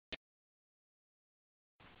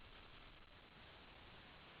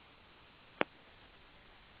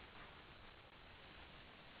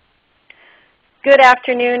Good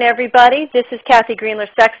afternoon, everybody. This is Kathy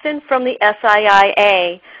Greenler-Sexton from the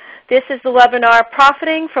SIIA. This is the webinar,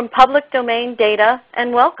 Profiting from Public Domain Data,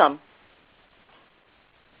 and welcome.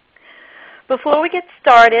 Before we get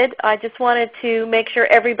started, I just wanted to make sure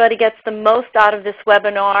everybody gets the most out of this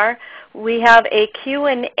webinar. We have a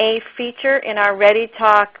Q&A feature in our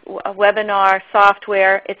ReadyTalk webinar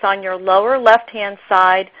software. It's on your lower left-hand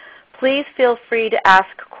side. Please feel free to ask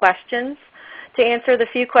questions. To answer the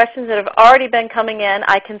few questions that have already been coming in,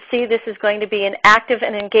 I can see this is going to be an active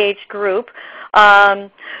and engaged group.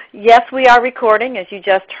 Yes, we are recording, as you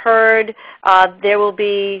just heard. There will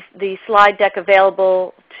be the slide deck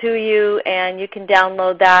available to you, and you can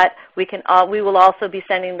download that. We will also be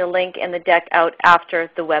sending the link and the deck out after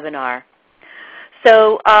the webinar.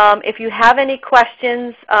 So if you have any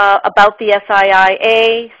questions about the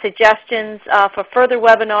SIIA, suggestions for further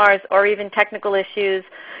webinars, or even technical issues,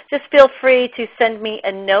 just feel free to send me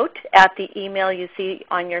a note at the email you see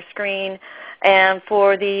on your screen. And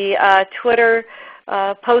for the Twitter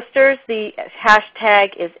posters, the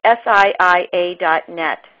hashtag is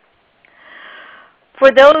SIIA.net.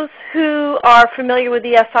 For those who are familiar with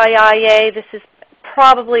the SIIA, this is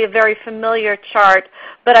probably a very familiar chart,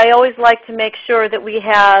 but I always like to make sure that we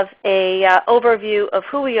have an overview of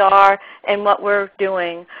who we are and what we're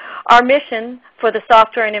doing. Our mission for the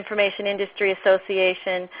Software and Information Industry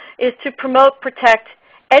Association is to promote, protect,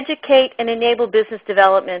 educate, and enable business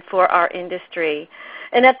development for our industry.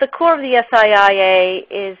 And at the core of the SIIA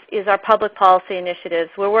is our public policy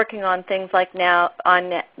initiatives. We're working on things like now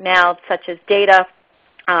such as data,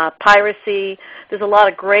 piracy. There's a lot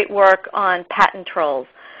of great work on patent trolls.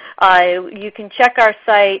 You can check our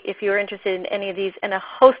site if you're interested in any of these and a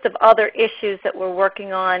host of other issues that we're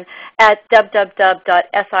working on at www.siia.net.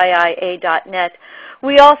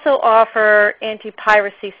 We also offer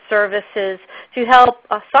anti-piracy services to help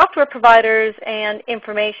software providers and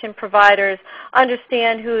information providers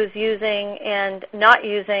understand who is using and not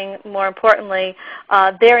using, more importantly,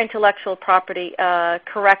 their intellectual property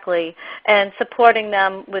correctly, and supporting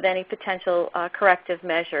them with any potential corrective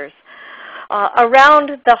measures.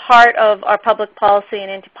 Around the heart of our public policy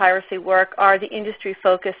and anti-piracy work are the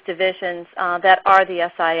industry-focused divisions that are the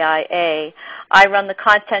SIIA. I run the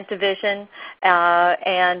content division,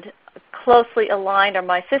 and closely aligned are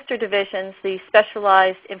my sister divisions, the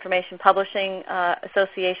Specialized Information Publishing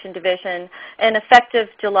Association Division, and effective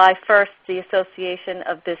July 1st, the Association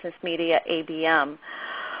of Business Media, ABM.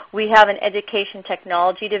 We have an education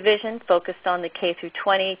technology division focused on the K through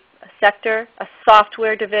 20 sector, a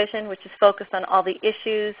software division which is focused on all the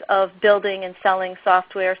issues of building and selling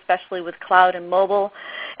software, especially with cloud and mobile.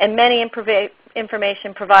 And many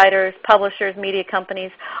information providers, publishers, media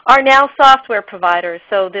companies are now software providers.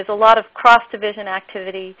 So there's a lot of cross-division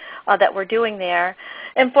activity that we're doing there.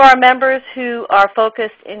 And for our members who are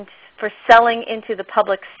focused for selling into the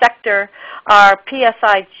public sector, our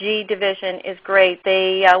PSIG division is great.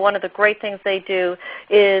 One of the great things they do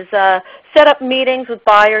is set up meetings with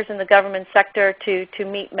buyers in the government sector to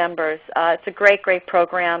meet members. It's a great, great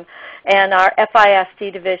program. And our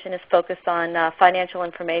FISD division is focused on financial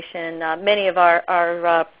information. Many of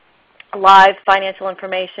our live financial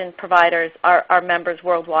information providers are members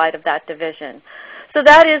worldwide of that division. So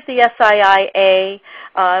that is the SIIA.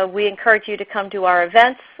 We encourage you to come to our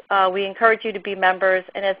events. We encourage you to be members,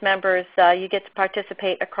 and as members, you get to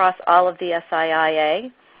participate across all of the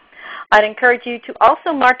SIIA. I'd encourage you to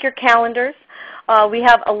also mark your calendars. We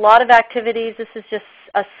have a lot of activities. This is just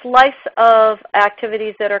a slice of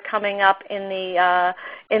activities that are coming up in the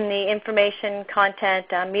information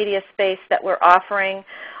content media space that we're offering.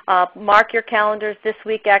 Mark your calendars. This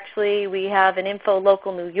week, actually, we have an Info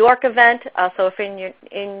Local New York event. So if you're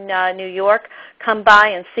in New York, come by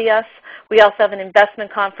and see us. We also have an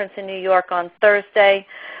investment conference in New York on Thursday.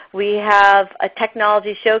 We have a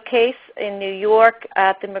technology showcase in New York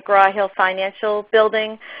at the McGraw-Hill Financial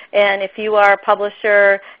Building. And if you are a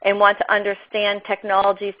publisher and want to understand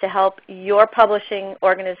technologies to help your publishing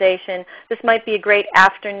organization, this might be a great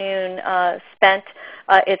afternoon spent.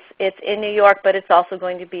 It's in New York, but it's also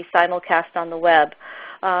going to be simulcast on the web.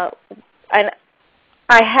 And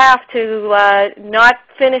I have to not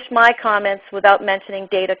finish my comments without mentioning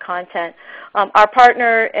data content. Our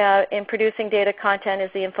partner in producing data content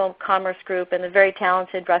is the InfoCommerce Group and the very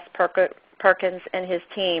talented Russ Perkins and his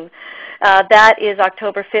team. That is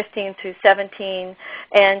October 15 through 17,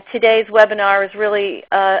 and today's webinar is really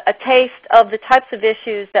a taste of the types of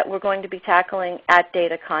issues that we're going to be tackling at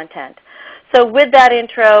Data Content. So with that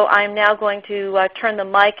intro, I'm now going to turn the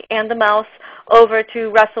mic and the mouse over to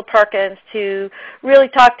Russell Perkins to really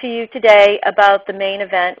talk to you today about the main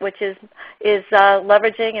event, which is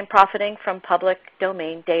leveraging and profiting from public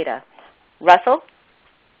domain data. Russell?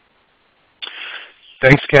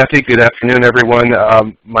 Thanks, Kathy. Good afternoon,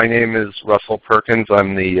 everyone. My name is Russell Perkins.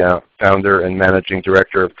 I'm the founder and managing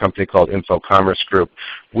director of a company called InfoCommerce Group.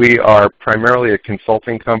 We are primarily a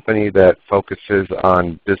consulting company that focuses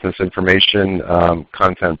on business information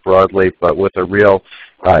content broadly, but with a real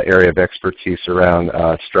area of expertise around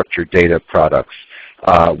structured data products.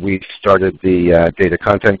 We started the Data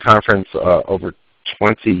Content Conference over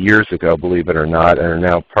 20 years ago, believe it or not, and are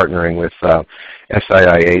now partnering with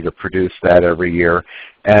SIIA to produce that every year.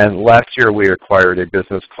 And last year we acquired a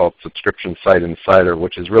business called Subscription Site Insider,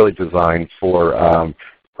 which is really designed for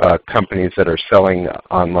companies that are selling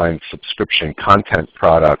online subscription content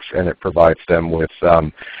products, and it provides them with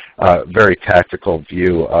a very tactical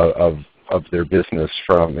view of their business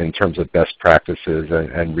in terms of best practices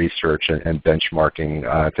and research and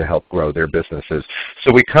benchmarking to help grow their businesses.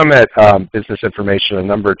 So we come at business information a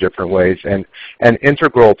number of different ways, and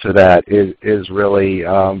integral to that is really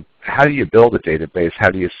how do you build a database?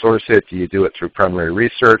 How do you source it? Do you do it through primary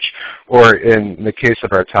research? Or in the case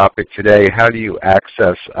of our topic today, how do you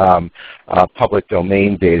access public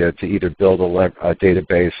domain data to either build a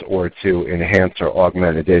database or to enhance or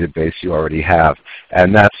augment a database you already have?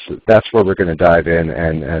 And that's where we're going to dive in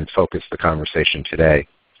and focus the conversation today.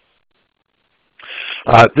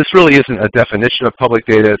 This really isn't a definition of public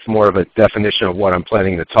data. It's more of a definition of what I'm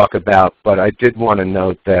planning to talk about. But I did want to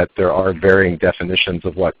note that there are varying definitions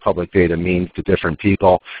of what public data means to different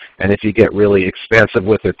people. And if you get really expansive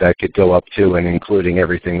with it, that could go up to and including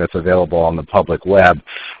everything that's available on the public web.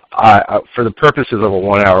 For the purposes of a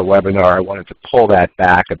one-hour webinar, I wanted to pull that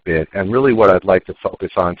back a bit. And really what I'd like to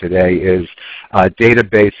focus on today is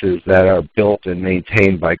databases that are built and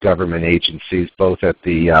maintained by government agencies, both at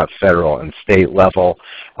the federal and state level.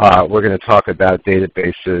 We're going to talk about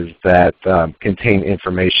databases that contain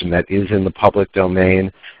information that is in the public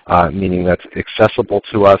domain, meaning that's accessible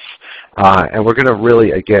to us. And we're going to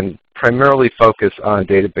really, again, primarily focus on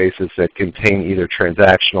databases that contain either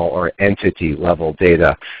transactional or entity level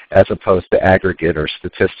data as opposed to aggregate or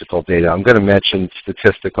statistical data. I'm going to mention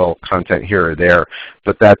statistical content here or there,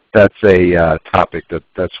 but that's a topic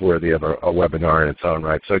that's worthy of a webinar in its own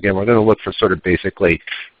right. So again, we're going to look for sort of basically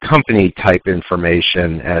company type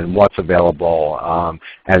information and what's available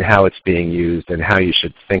and how it's being used and how you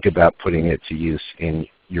should think about putting it to use in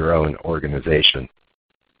your own organization.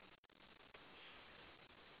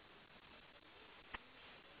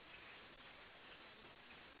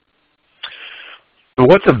 So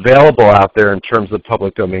what's available out there in terms of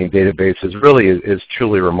public domain databases really is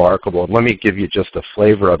truly remarkable. And let me give you just a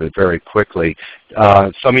flavor of it very quickly.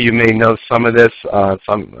 Some of you may know some of this,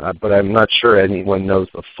 but I'm not sure anyone knows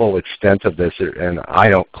the full extent of this, and I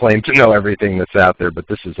don't claim to know everything that's out there, but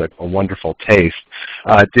this is a wonderful taste.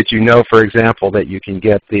 Did you know, for example, that you can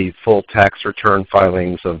get the full tax return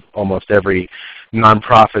filings of almost every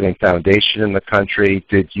nonprofit and foundation in the country?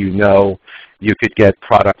 Did you know you could get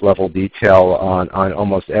product level detail on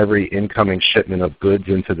almost every incoming shipment of goods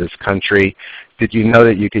into this country? Did you know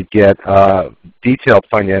that you could get detailed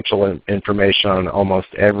financial information on almost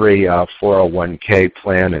every 401k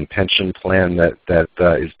plan and pension plan that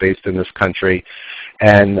is based in this country?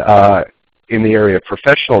 And in the area of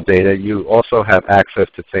professional data, you also have access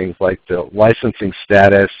to things like the licensing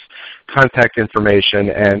status, contact information,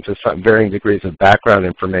 and to some varying degrees of background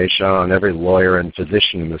information on every lawyer and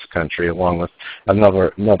physician in this country, along with a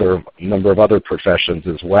number of other professions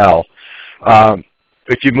as well.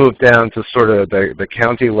 If you move down to sort of the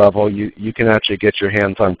county level, you can actually get your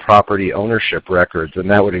hands on property ownership records, and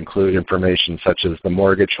that would include information such as the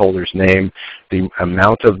mortgage holder's name, the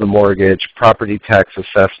amount of the mortgage, property tax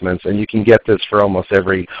assessments, and you can get this for almost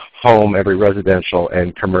every home, every residential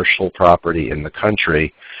and commercial property in the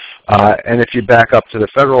country. And if you back up to the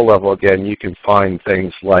federal level again, you can find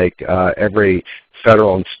things like every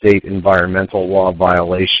federal and state environmental law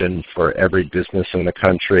violation for every business in the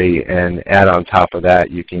country, and add on top of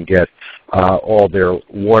that you can get all their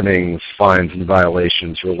warnings, fines, and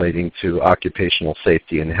violations relating to occupational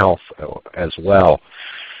safety and health as well.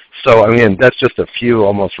 So, I mean, that's just a few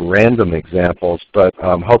almost random examples, but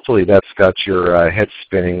hopefully that's got your head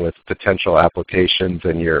spinning with potential applications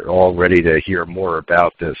and you're all ready to hear more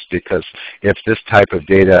about this, because if this type of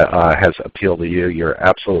data has appealed to you, you're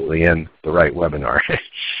absolutely in the right webinar.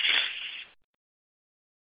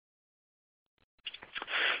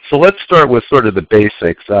 So let's start with sort of the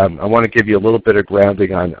basics. I want to give you a little bit of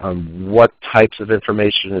grounding on what types of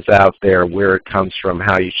information is out there, where it comes from,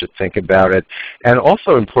 how you should think about it, and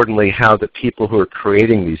also importantly how the people who are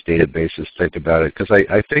creating these databases think about it, because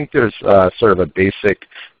I think there's sort of a basic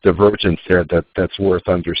divergence there that's worth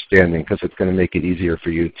understanding, because it's going to make it easier for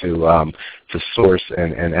you to source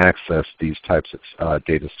and access these types of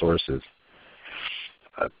data sources.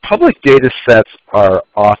 Public data sets are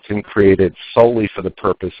often created solely for the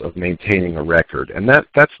purpose of maintaining a record, and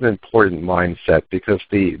that's an important mindset, because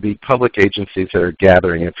the public agencies that are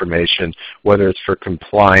gathering information, whether it's for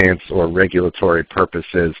compliance or regulatory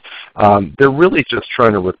purposes, they're really just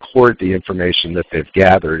trying to record the information that they've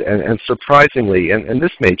gathered. And surprisingly, and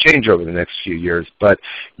this may change over the next few years, but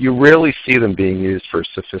you rarely see them being used for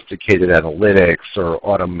sophisticated analytics or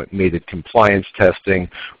automated compliance testing,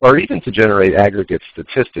 or even to generate aggregate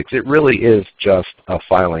statistics. It really is just a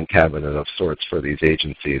filing cabinet of sorts for these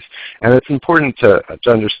agencies. And it's important to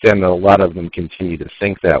understand that a lot of them continue to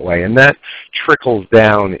think that way. And that trickles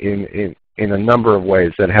down in a number of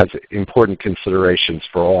ways that has important considerations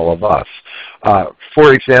for all of us.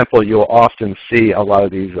 For example, you'll often see a lot of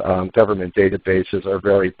these government databases are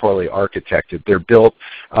very poorly architected. They're built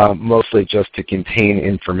mostly just to contain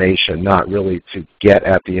information, not really to get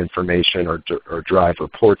at the information or drive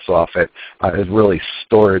reports off it. It's really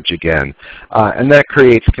storage again. And that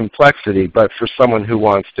creates complexity, but for someone who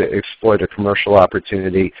wants to exploit a commercial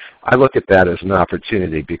opportunity, I look at that as an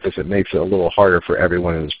opportunity, because it makes it a little harder for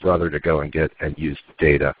everyone and his brother to go and get and use the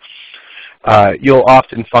data. You'll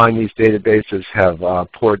often find these databases have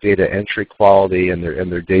poor data entry quality, and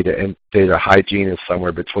their data hygiene is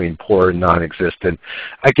somewhere between poor and non-existent.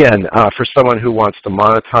 Again, for someone who wants to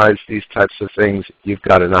monetize these types of things, you've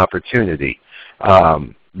got an opportunity,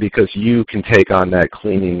 because you can take on that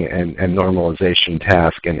cleaning and normalization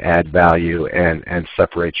task and add value and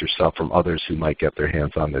separate yourself from others who might get their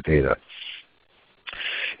hands on the data.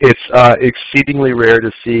 It's exceedingly rare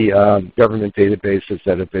to see government databases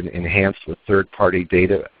that have been enhanced with third-party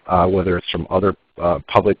data, whether it's from other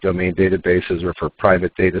public domain databases or for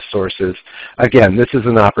private data sources. Again, this is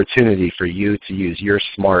an opportunity for you to use your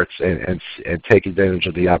smarts and take advantage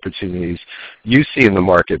of the opportunities you see in the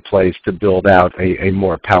marketplace to build out a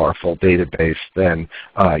more powerful database than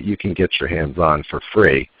you can get your hands on for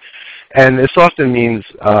free. And this often means,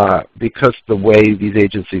 because the way these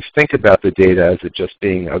agencies think about the data as it just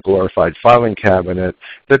being a glorified filing cabinet,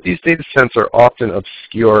 that these data sets are often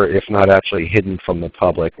obscure, if not actually hidden from the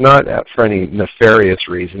public, not for any nefarious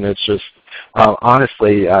reason. It's just,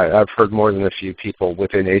 honestly, I've heard more than a few people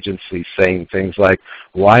within agencies saying things like,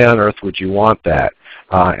 why on earth would you want that?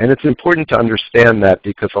 And it's important to understand that,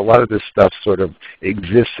 because a lot of this stuff sort of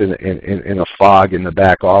exists in a fog in the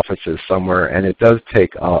back offices somewhere, and it does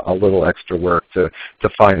take a little extra work to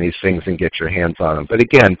find these things and get your hands on them. But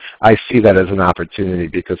again, I see that as an opportunity,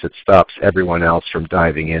 because it stops everyone else from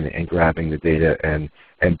diving in and grabbing the data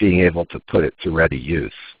and being able to put it to ready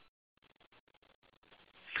use.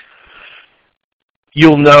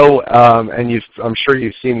 You'll know, and I'm sure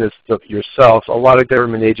you've seen this yourself, a lot of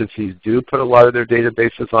government agencies do put a lot of their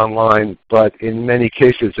databases online, but in many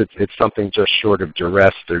cases it's something just short of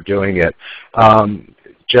duress they're doing it.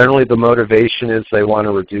 Generally the motivation is they want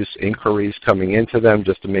to reduce inquiries coming into them,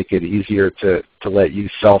 just to make it easier to let you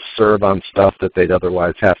self-serve on stuff that they'd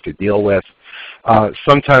otherwise have to deal with.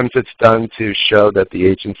 Sometimes it's done to show that the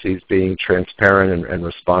agency is being transparent and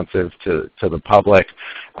responsive to the public,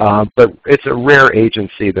 but it's a rare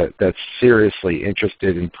agency that's seriously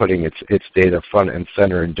interested in putting its data front and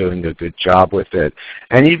center and doing a good job with it.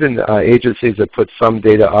 And even agencies that put some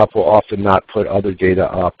data up will often not put other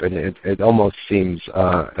data up, and it almost seems,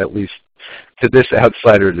 at least to this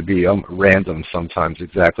outsider, to be random sometimes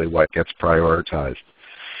exactly what gets prioritized.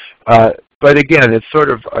 But again, it's sort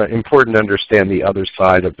of important to understand the other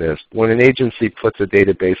side of this. When an agency puts a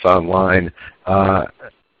database online,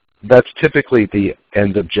 that's typically the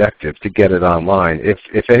end objective, to get it online.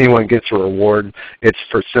 If anyone gets a reward, it's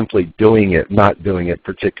for simply doing it, not doing it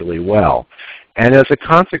particularly well. And as a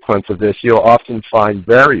consequence of this, you'll often find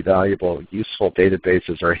very valuable, useful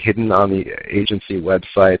databases are hidden on the agency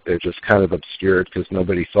website. They're just kind of obscured because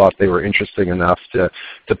nobody thought they were interesting enough to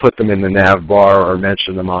put them in the nav bar or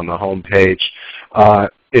mention them on the home page.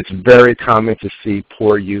 It's very common to see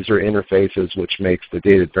poor user interfaces, which makes the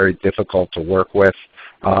data very difficult to work with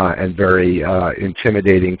and very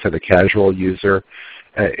intimidating to the casual user.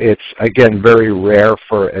 It's, again, very rare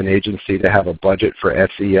for an agency to have a budget for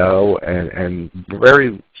SEO, and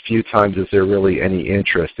very few times is there really any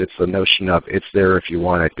interest. It's the notion of it's there if you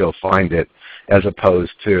want it, go find it, as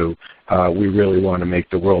opposed to we really want to make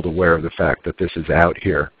the world aware of the fact that this is out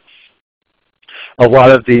here. A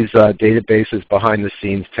lot of these databases behind the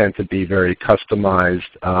scenes tend to be very customized,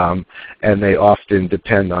 and they often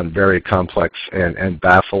depend on very complex and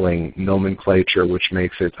baffling nomenclature, which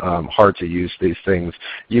makes it hard to use these things.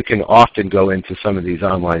 You can often go into some of these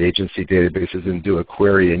online agency databases and do a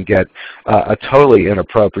query and get a totally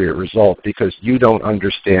inappropriate result because you don't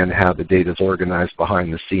understand how the data is organized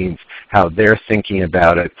behind the scenes, how they're thinking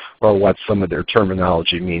about it, or what some of their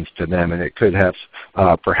terminology means to them, and it could have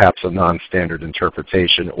perhaps a non-standard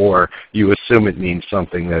interpretation, or you assume it means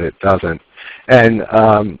something that it doesn't.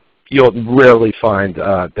 And you'll rarely find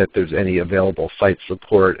that there's any available site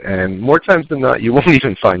support, and more times than not, you won't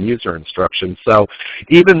even find user instructions. So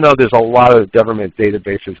even though there's a lot of government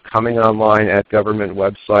databases coming online at government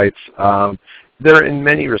websites, they're in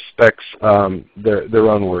many respects their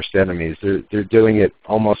own worst enemies. They're doing it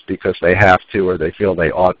almost because they have to or they feel they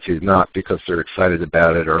ought to, not because they're excited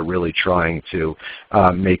about it or really trying to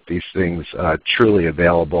make these things truly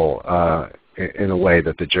available in a way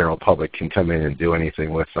that the general public can come in and do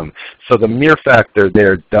anything with them. So the mere fact they're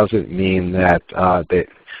there doesn't mean that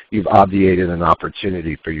you've obviated an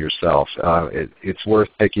opportunity for yourself. It's worth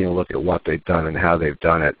taking a look at what they've done and how they've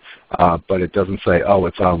done it, but it doesn't say, oh,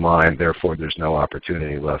 it's online, therefore there's no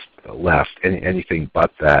opportunity left, anything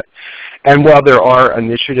but that. And while there are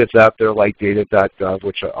initiatives out there like data.gov,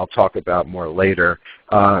 which I'll talk about more later,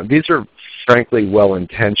 these are frankly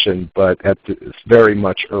well-intentioned, but at this very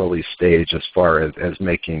much early stage as far as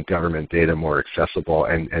making government data more accessible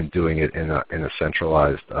and doing it in a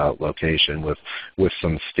centralized location with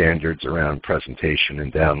some standards around presentation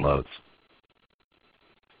and downloads.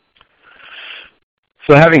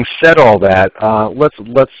 So having said all that, let's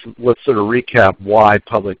sort of recap why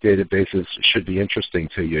public databases should be interesting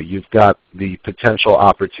to you. You've got the potential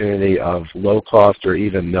opportunity of low-cost or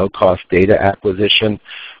even no-cost data acquisition.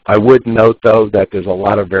 I would note, though, that there's a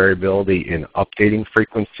lot of variability in updating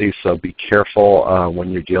frequency, so be careful when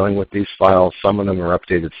you're dealing with these files. Some of them are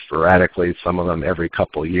updated sporadically, some of them every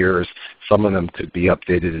couple years, some of them could be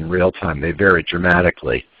updated in real time. They vary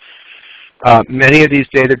dramatically. Many of these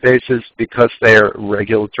databases, because they are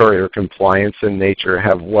regulatory or compliance in nature,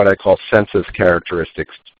 have what I call census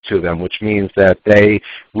characteristics to them, which means that they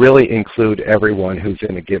really include everyone who's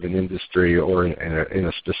in a given industry or in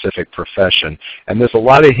a specific profession. And there's a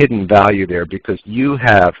lot of hidden value there because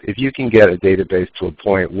if you can get a database to a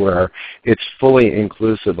point where it's fully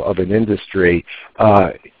inclusive of an industry,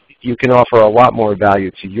 you can offer a lot more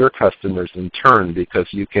value to your customers in turn because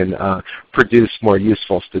you can produce more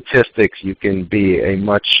useful statistics, you can be a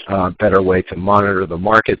much better way to monitor the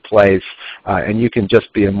marketplace, and you can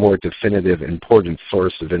just be a more definitive, important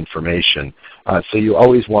source of information. So you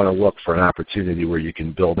always want to look for an opportunity where you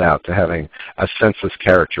can build out to having a census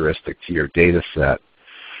characteristic to your data set.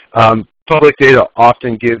 Public data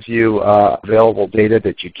often gives you available data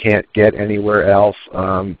that you can't get anywhere else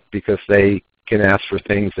because they can ask for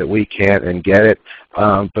things that we can't and get it,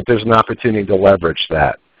 but there's an opportunity to leverage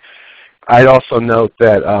that. I'd also note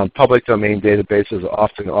that public domain databases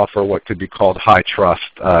often offer what could be called high trust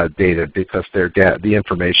data because the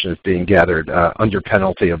information is being gathered under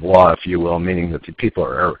penalty of law, if you will, meaning that the people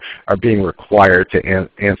are being required to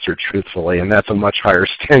answer truthfully, and that's a much higher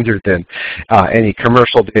standard than any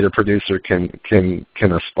commercial data producer can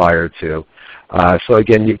aspire to. So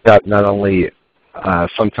again, you've got not only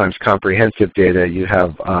sometimes comprehensive data, you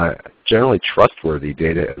have generally trustworthy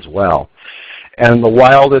data as well. And the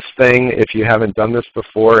wildest thing, if you haven't done this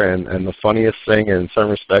before, and the funniest thing, and in some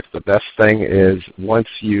respects the best thing, is once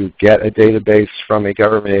you get a database from a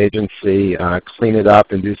government agency, clean it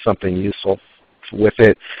up and do something useful with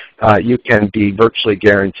it, you can be virtually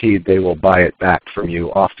guaranteed they will buy it back from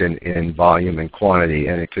you, often in volume and quantity,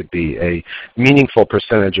 and it could be a meaningful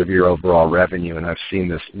percentage of your overall revenue, and I've seen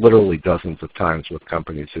this literally dozens of times with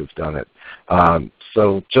companies who've done it.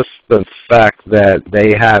 So just the fact that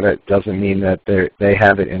they have it doesn't mean that they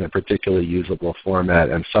have it in a particularly usable format,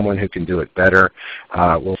 and someone who can do it better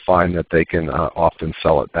will find that they can often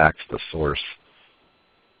sell it back to the source.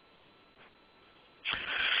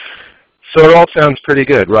 So it all sounds pretty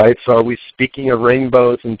good, right? So are we speaking of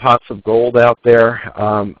rainbows and pots of gold out there?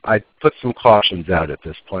 I'd put some cautions out at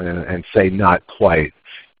this point and say not quite.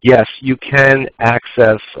 Yes, you can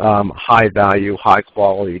access high value, high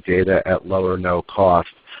quality data at low or no cost,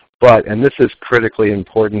 but, and this is critically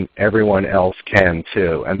important, everyone else can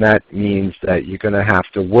too. And that means that you're going to have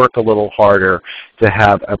to work a little harder to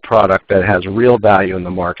have a product that has real value in the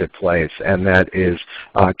marketplace and that is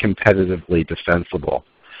competitively defensible.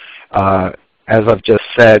 As I've just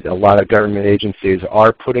said, a lot of government agencies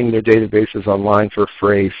are putting their databases online for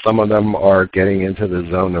free. Some of them are getting into the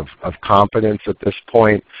zone of competence at this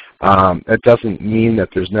point. It doesn't mean that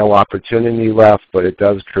there's no opportunity left, but it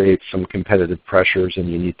does create some competitive pressures, and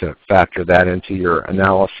you need to factor that into your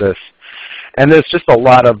analysis. And there's just a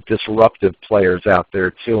lot of disruptive players out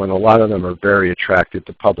there too, and a lot of them are very attracted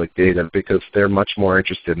to public data because they're much more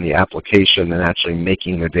interested in the application than actually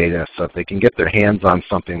making the data. So if they can get their hands on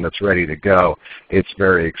something that's ready to go, it's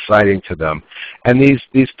very exciting to them. And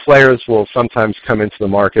these players will sometimes come into the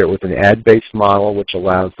market with an ad-based model, which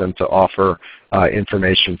allows them to offer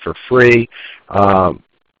information for free,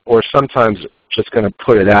 or sometimes just going to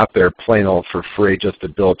put it out there plain old for free just to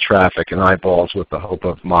build traffic and eyeballs with the hope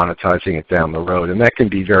of monetizing it down the road. And that can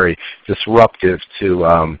be very disruptive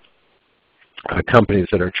to companies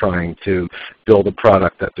that are trying to build a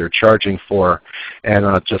product that they're charging for. And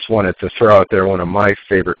I just wanted to throw out there one of my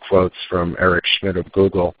favorite quotes from Eric Schmidt of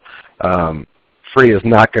Google. Free is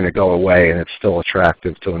not going to go away, and it's still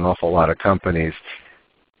attractive to an awful lot of companies.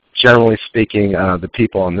 Generally speaking, the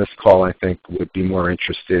people on this call, I think, would be more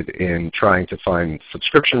interested in trying to find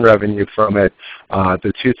subscription revenue from it.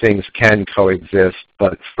 The two things can coexist,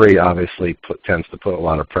 but free obviously tends to put a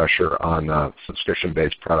lot of pressure on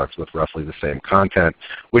subscription-based products with roughly the same content,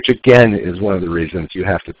 which again is one of the reasons you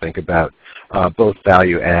have to think about both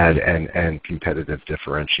value add and competitive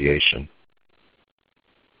differentiation.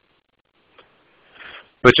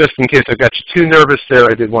 But just in case I got you too nervous there,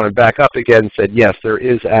 I did want to back up again and said, yes, there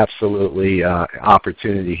is absolutely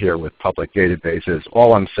opportunity here with public databases.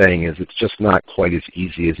 All I'm saying is it's just not quite as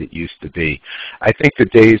easy as it used to be. I think the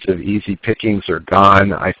days of easy pickings are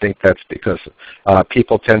gone. I think that's because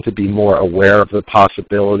people tend to be more aware of the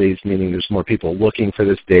possibilities, meaning there's more people looking for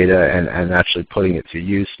this data and actually putting it to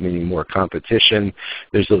use, meaning more competition.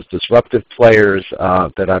 There's those disruptive players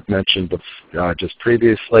that I've mentioned just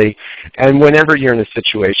previously. And whenever you're in a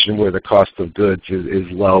situation where the cost of goods is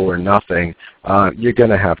low or nothing, you're going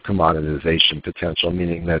to have commoditization potential,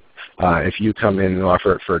 meaning that if you come in and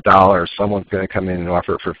offer it for $1, someone's going to come in and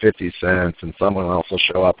offer it for 50 cents, and someone else will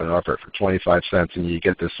show up and offer it for 25 cents, and you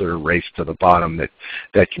get this sort of race to the bottom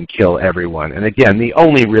that can kill everyone. And again, the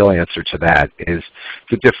only real answer to that is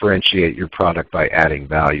to differentiate your product by adding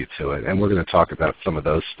value to it, and we're going to talk about some of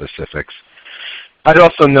those specifics. I'd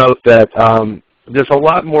also note that there's a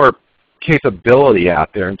lot more capability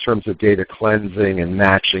out there in terms of data cleansing and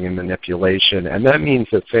matching and manipulation, and that means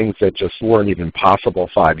that things that just weren't even possible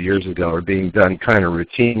 5 years ago are being done kind of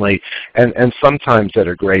routinely and sometimes at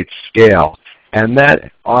a great scale. And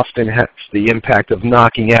that often has the impact of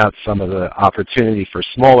knocking out some of the opportunity for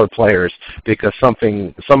smaller players because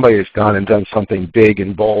somebody has gone and done something big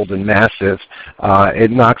and bold and massive. It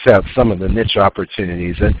knocks out some of the niche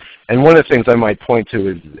opportunities. And one of the things I might point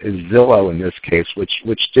to is Zillow in this case,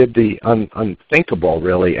 which did the unthinkable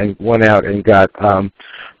really and went out and got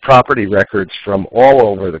property records from all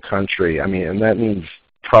over the country. I mean, and that means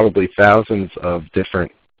probably thousands of different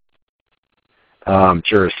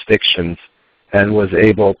jurisdictions, and was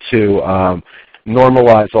able to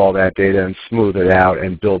normalize all that data and smooth it out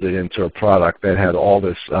and build it into a product that had all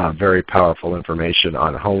this very powerful information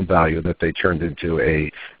on home value that they turned into a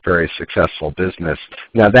very successful business.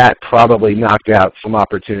 Now that probably knocked out some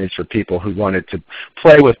opportunities for people who wanted to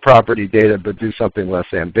play with property data but do something less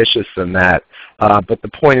ambitious than that. But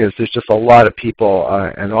the point is there's just a lot of people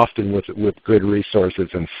and often with good resources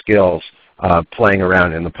and skills playing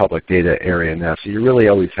around in the public data area now. So you really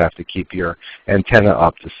always have to keep your antenna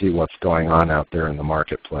up to see what's going on out there in the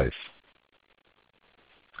marketplace.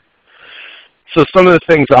 So some of the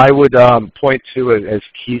things I would point to as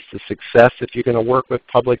keys to success if you're going to work with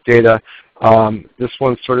public data, this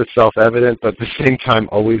one's sort of self-evident, but at the same time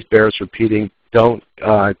always bears repeating. Don't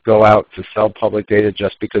go out to sell public data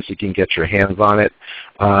just because you can get your hands on it.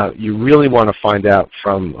 You really want to find out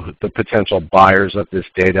from the potential buyers of this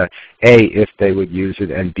data, A, if they would use it,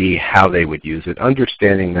 and B, how they would use it.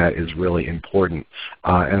 Understanding that is really important,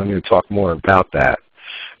 and I'm going to talk more about that.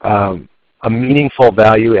 A meaningful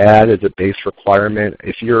value add is a base requirement.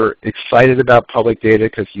 If you're excited about public data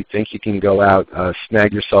because you think you can go out,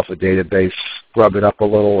 snag yourself a database, scrub it up a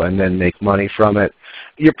little, and then make money from it,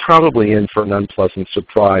 you're probably in for an unpleasant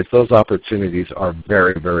surprise. Those opportunities are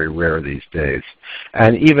very, very rare these days.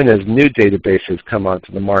 And even as new databases come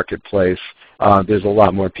onto the marketplace, there's a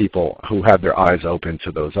lot more people who have their eyes open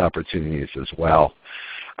to those opportunities as well.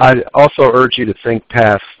 I'd also urge you to think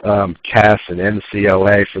past CAS and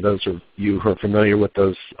NCOA for those of you who are familiar with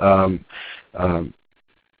those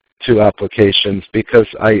to applications, because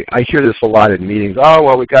I hear this a lot in meetings. Oh,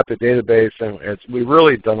 well, we got the database, and we've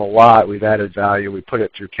really done a lot. We've added value. We put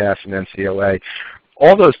it through CAS and NCOA.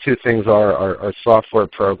 All those two things are software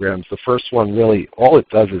programs. The first one really, all it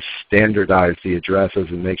does is standardize the addresses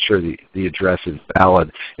and make sure the address is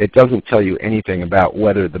valid. It doesn't tell you anything about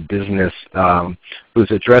whether the business whose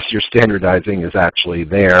address you're standardizing is actually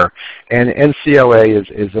there. And NCOA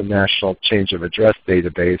is a National Change of Address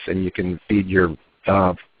database, and you can feed your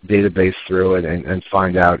database through it and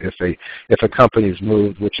find out if a company's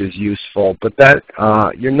moved, which is useful. But that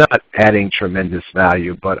you're not adding tremendous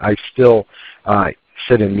value. But I still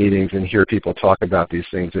sit in meetings and hear people talk about these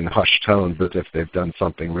things in hushed tones as if they've done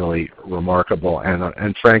something really remarkable.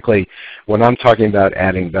 And frankly, when I'm talking about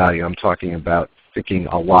adding value, I'm talking about thinking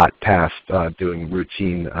a lot past doing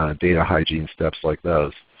routine data hygiene steps like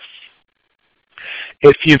those.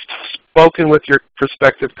 If you've spoken with your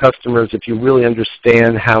prospective customers, if you really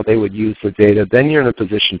understand how they would use the data, then you're in a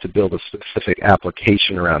position to build a specific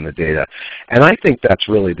application around the data. And I think that's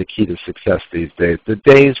really the key to success these days. The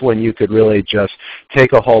days when you could really just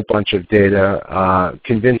take a whole bunch of data,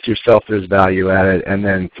 convince yourself there's value at it, and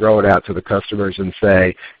then throw it out to the customers and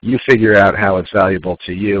say, you figure out how it's valuable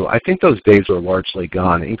to you. I think those days are largely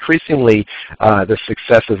gone. Increasingly, the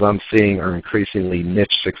successes I'm seeing are increasingly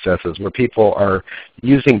niche successes where people are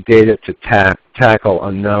using data to tackle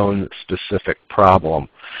a known specific problem.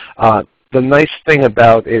 The nice thing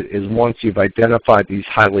about it is once you've identified these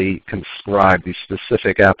highly conscribed, these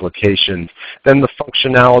specific applications, then the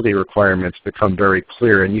functionality requirements become very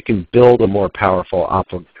clear, and you can build a more powerful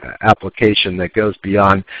application that goes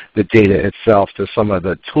beyond the data itself to some of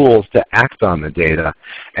the tools to act on the data.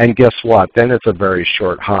 And guess what? Then it's a very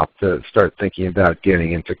short hop to start thinking about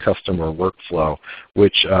getting into customer workflow,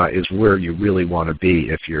 which is where you really want to be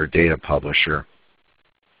if you're a data publisher.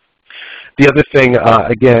 The other thing,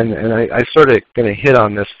 again, and I sort of going to hit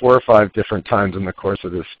on this 4 or 5 different times in the course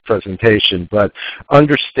of this presentation, but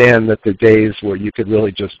understand that the days where you could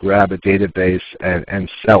really just grab a database and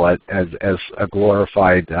sell it as a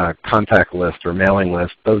glorified contact list or mailing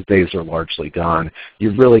list, those days are largely gone.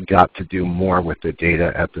 You've really got to do more with the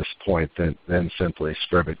data at this point than simply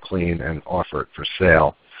scrub it clean and offer it for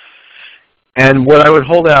sale. And what I would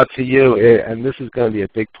hold out to you, and this is going to be a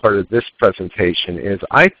big part of this presentation, is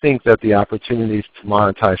I think that the opportunities to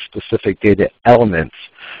monetize specific data elements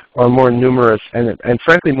are more numerous and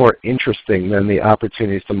frankly more interesting than the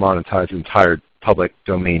opportunities to monetize entire public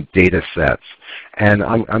domain data sets. And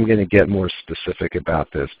I'm going to get more specific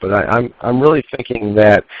about this, but I'm really thinking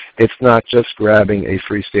that it's not just grabbing a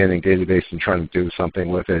freestanding database and trying to do something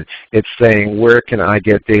with it. It's saying, where can I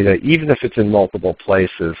get data, even if it's in multiple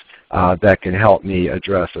places, that can help me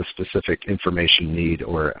address a specific information need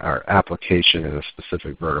or application in a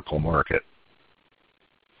specific vertical market.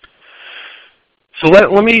 So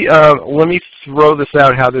let me throw this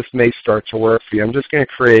out how this may start to work for you. I'm just going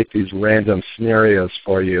to create these random scenarios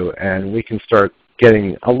for you, and we can start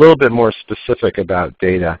getting a little bit more specific about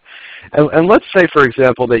data. And let's say, for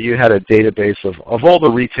example, that you had a database of all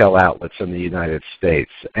the retail outlets in the United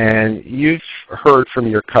States, and you've heard from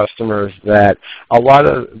your customers that a lot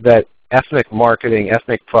of that ethnic marketing,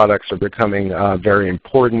 ethnic products are becoming very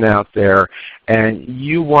important out there, and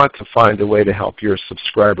you want to find a way to help your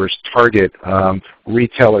subscribers target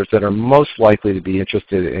retailers that are most likely to be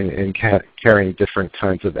interested in carrying different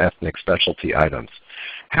kinds of ethnic specialty items.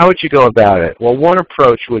 How would you go about it? Well, one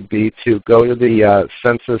approach would be to go to the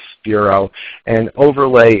Census Bureau and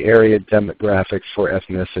overlay area demographics for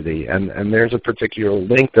ethnicity. And there's a particular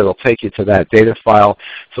link that will take you to that data file.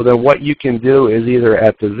 So then what you can do is either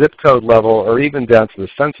at the zip code level or even down to the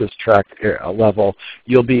census tract level,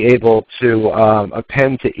 you'll be able to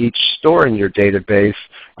append to each store in your database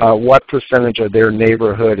what percentage of their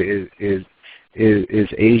neighborhood is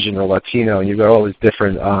Asian or Latino, and you've got all these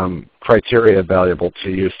different criteria available to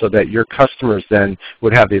you so that your customers then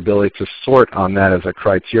would have the ability to sort on that as a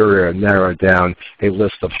criteria and narrow down a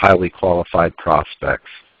list of highly qualified prospects.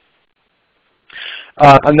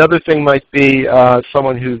 Another thing might be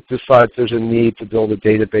someone who decides there's a need to build a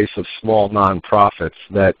database of small nonprofits,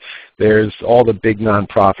 that there's all the big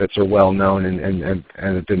nonprofits are well known and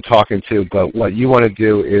have been talking to, but what you want to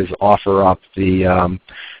do is offer up the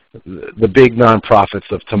big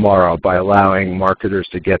nonprofits of tomorrow by allowing marketers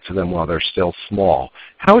to get to them while they're still small.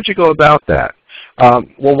 How would you go about that?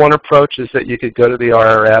 Well, one approach is that you could go to the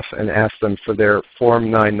IRS and ask them for their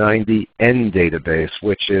Form 990N database,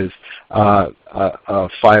 which is a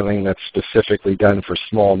filing that's specifically done for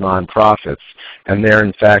small nonprofits. And there,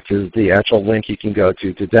 in fact, is the actual link you can go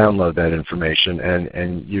to download that information,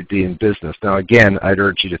 and you'd be in business. Now, again, I'd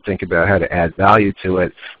urge you to think about how to add value to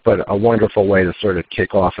it, but a wonderful way to sort of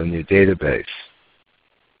kick off a new database.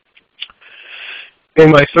 In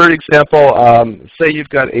my third example, say you've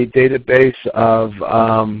got a database of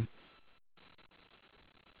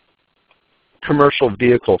commercial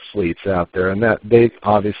vehicle fleets out there, and that they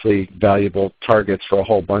obviously valuable targets for a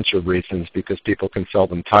whole bunch of reasons, because people can sell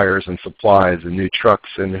them tires and supplies and new trucks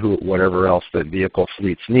and whatever else that vehicle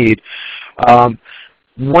fleets need.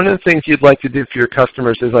 One of the things you'd like to do for your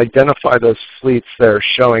customers is identify those fleets that are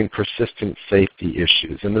showing persistent safety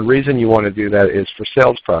issues. And the reason you want to do that is for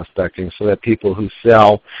sales prospecting, so that people who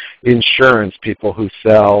sell insurance, people who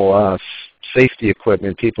sell safety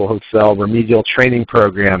equipment, people who sell remedial training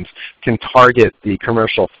programs can target the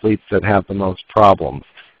commercial fleets that have the most problems.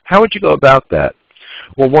 How would you go about that?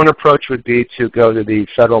 Well, one approach would be to go to the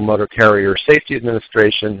Federal Motor Carrier Safety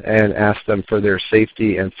Administration and ask them for their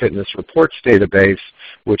safety and fitness reports database,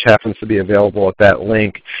 which happens to be available at that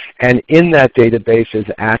link. And in that database is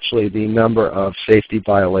actually the number of safety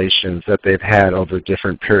violations that they've had over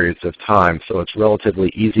different periods of time. So it's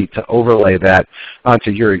relatively easy to overlay that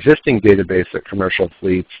onto your existing database of commercial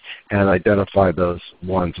fleets and identify those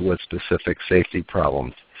ones with specific safety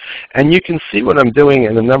problems. And you can see what I'm doing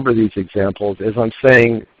in a number of these examples is I'm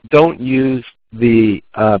saying don't use the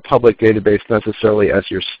public database necessarily as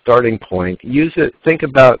your starting point. Use it, think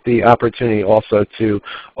about the opportunity also to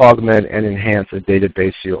augment and enhance a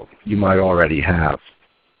database you might already have.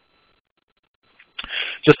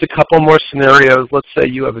 Just a couple more scenarios. Let's say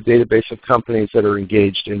you have a database of companies that are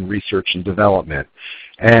engaged in research and development,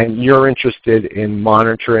 and you're interested in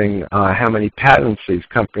monitoring how many patents these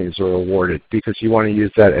companies are awarded, because you want to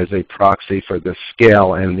use that as a proxy for the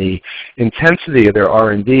scale and the intensity of their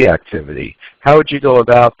R&D activity. How would you go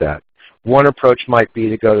about that? One approach might be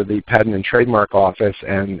to go to the Patent and Trademark Office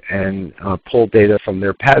and pull data from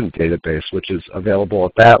their patent database, which is available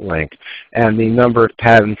at that link. And the number of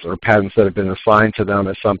patents or patents that have been assigned to them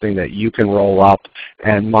is something that you can roll up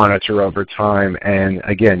and monitor over time, and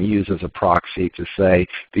again use as a proxy to say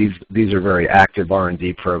these are very active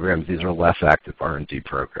R&D programs, these are less active R&D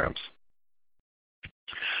programs.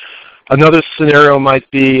 Another scenario might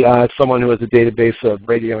be someone who has a database of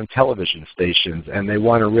radio and television stations, and they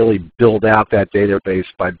want to really build out that database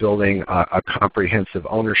by building a comprehensive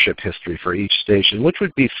ownership history for each station, which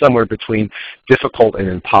would be somewhere between difficult and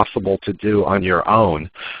impossible to do on your own.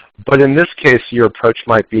 But in this case, your approach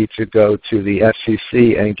might be to go to the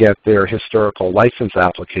FCC and get their historical license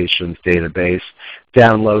applications database,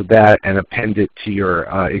 download that, and append it to your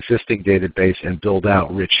existing database and build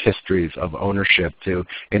out rich histories of ownership to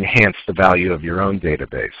enhance the value of your own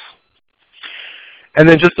database. And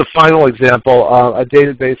then just a final example, a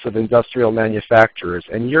database of industrial manufacturers,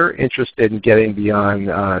 and you're interested in getting beyond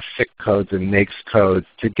SIC codes and NAICS codes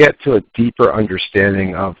to get to a deeper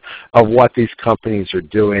understanding of what these companies are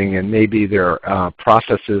doing, and maybe their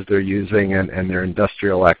processes they're using, and their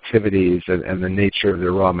industrial activities, and the nature of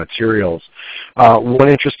their raw materials. One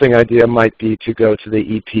interesting idea might be to go to the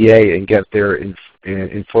EPA and get their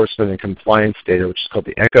enforcement and compliance data, which is called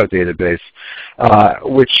the ECHO database,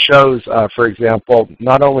 which shows, for example,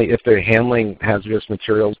 not only if they're handling hazardous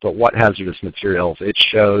materials, but what hazardous materials. It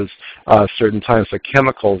shows certain types of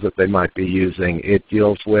chemicals that they might be using. It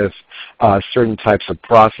deals with certain types of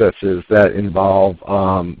processes that involve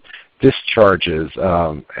discharges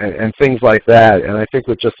and things like that. And I think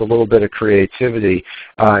with just a little bit of creativity,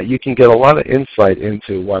 you can get a lot of insight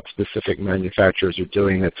into what specific manufacturers are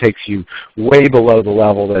doing that takes you way below the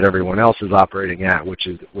level that everyone else is operating at, which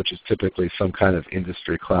is typically some kind of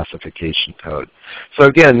industry classification code. So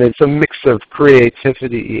again, it's a mix of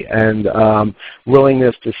creativity and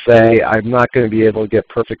willingness to say, I'm not going to be able to get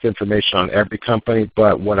perfect information on every company,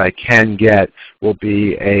 but what I can get will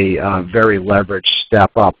be a very leveraged step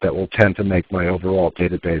up that will tend to make my overall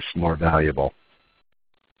database more valuable.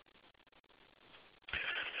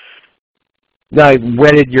 Now I've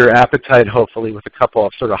whetted your appetite, hopefully, with a couple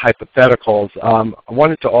of sort of hypotheticals. I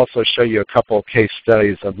wanted to also show you a couple of case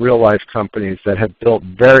studies of real-life companies that have built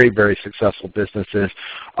very, very successful businesses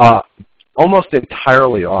almost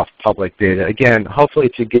entirely off public data. Again, hopefully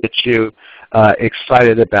to get you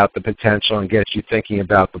excited about the potential and get you thinking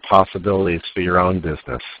about the possibilities for your own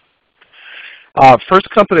business. First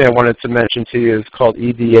company I wanted to mention to you is called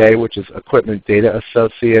EDA, which is Equipment Data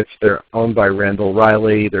Associates. They're owned by Randall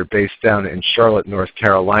Riley. They're based down in Charlotte, North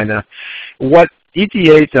Carolina. What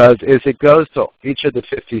EDA does is it goes to each of the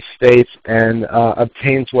 50 states and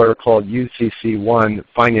obtains what are called UCC1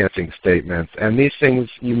 financing statements. And these things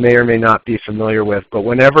you may or may not be familiar with, but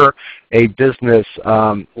whenever a business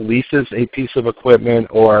leases a piece of equipment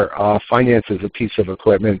or finances a piece of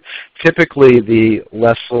equipment, typically the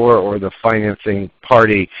lessor or the financing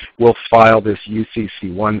party will file this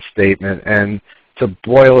UCC1 statement. And to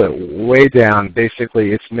boil it way down,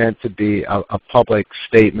 basically it's meant to be a public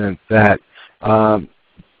statement that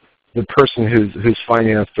the person who's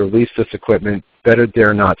financed or leased this equipment better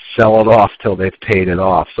dare not sell it off till they've paid it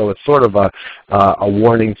off. So it's sort of a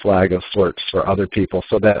warning flag of sorts for other people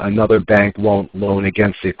so that another bank won't loan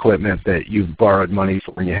against the equipment that you've borrowed money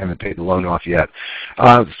for when you haven't paid the loan off yet.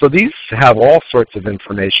 So these have all sorts of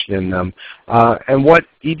information in them. And what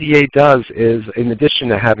EDA does is, in addition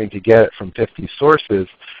to having to get it from 50 sources,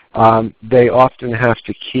 they often have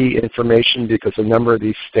to key information because a number of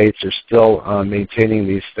these states are still maintaining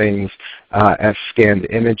these things as scanned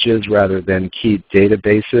images rather than keyed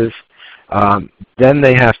databases. Then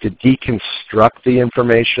they have to deconstruct the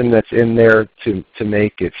information that's in there to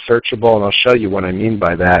make it searchable, and I'll show you what I mean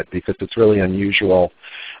by that because it's really unusual.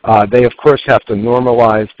 They, of course, have to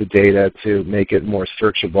normalize the data to make it more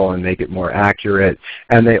searchable and make it more accurate,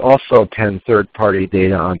 and they also append third-party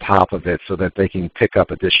data on top of it so that they can pick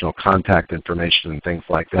up additional contact information and things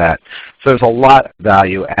like that. So there's a lot of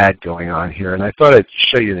value add going on here, and I thought I'd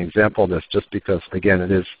show you an example of this just because, again,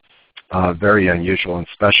 it is very unusual and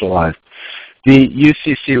specialized. The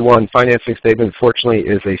UCC1 financing statement, fortunately,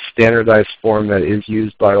 is a standardized form that is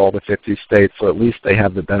used by all the 50 states, so at least they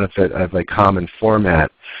have the benefit of a common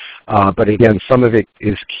format. But again, some of it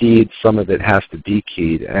is keyed, some of it has to be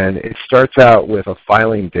keyed. And it starts out with a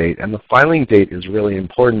filing date. And the filing date is really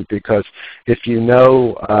important because if you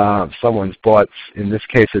know someone's bought, in this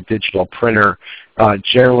case, a digital printer,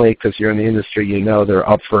 generally, because you're in the industry, you know they're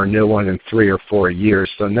up for a new one in 3 or 4 years.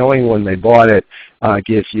 So knowing when they bought it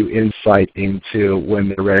gives you insight into when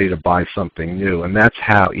they're ready to buy something new. And that's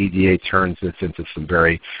how EDA turns this into some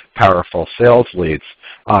very powerful sales leads.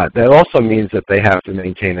 That also means that they have to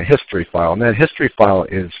maintain a history file. And that history file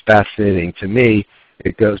is fascinating to me.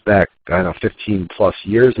 It goes back, I don't know, 15 plus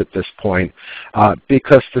years at this point,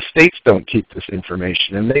 because the states don't keep this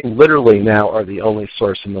information, and they literally now are the only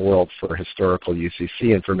source in the world for historical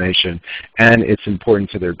UCC information, and it's important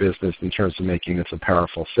to their business in terms of making this a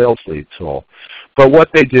powerful sales lead tool. But what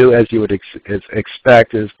they do, as you would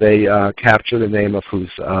expect, is they capture the name of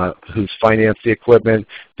who's financed the equipment.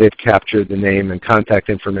 They've captured the name and contact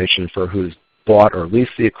information for who's bought or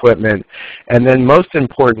leased the equipment. And then most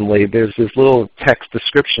importantly, there's this little text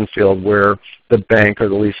description field where the bank or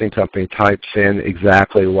the leasing company types in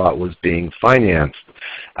exactly what was being financed.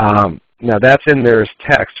 Now that's in there as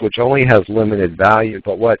text, which only has limited value,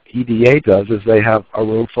 but what EDA does is they have a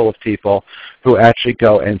room full of people who actually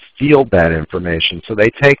go and field that information. So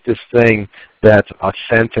they take this thing that's a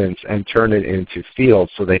sentence and turn it into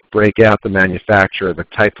fields. So they break out the manufacturer, the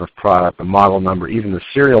type of product, the model number, even the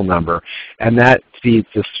serial number, and that feeds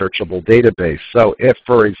this searchable database. So if,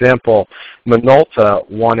 for example, Minolta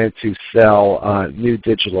wanted to sell new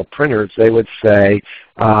digital printers, they would say,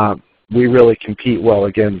 we really compete well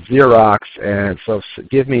against Xerox, and so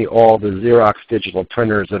give me all the Xerox digital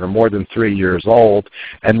printers that are more than 3 years old,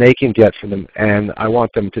 and they can get for them, and I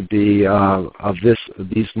want them to be of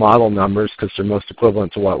these model numbers because they're most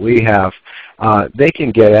equivalent to what we have. They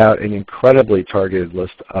can get out an incredibly targeted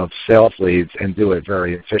list of sales leads and do it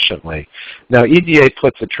very efficiently. Now, EDA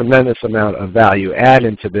puts a tremendous amount of value add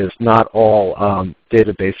into this. Not all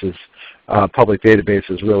databases, public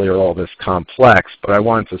databases really are all this complex, but I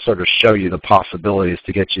wanted to sort of show you the possibilities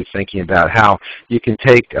to get you thinking about how you can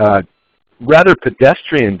take rather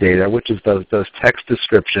pedestrian data, which is those text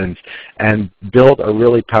descriptions, and build a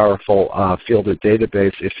really powerful fielded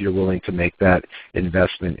database if you're willing to make that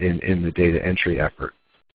investment in the data entry effort.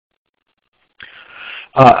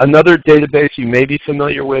 Another database you may be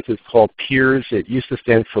familiar with is called PEERS. It used to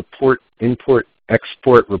stand for Port Import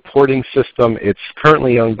Export Reporting System. It's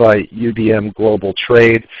currently owned by UBM Global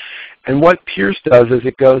Trade. And what PEERS does is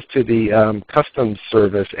it goes to the Customs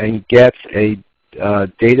Service and gets a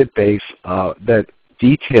database that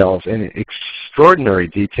details in extraordinary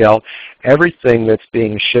detail everything that's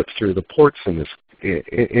being shipped through the ports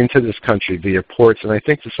into this country via ports, and I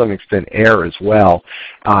think to some extent air as well.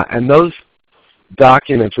 And those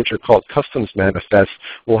documents, which are called customs manifests,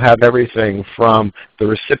 will have everything from the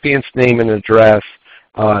recipient's name and address,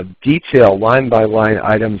 detail line-by-line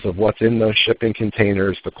items of what's in those shipping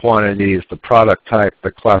containers, the quantities, the product type,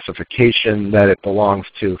 the classification that it belongs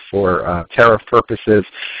to for tariff purposes.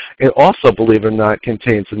 It also, believe it or not,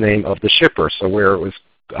 contains the name of the shipper, so where it was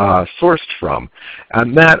sourced from.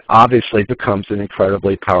 And that obviously becomes an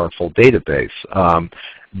incredibly powerful database.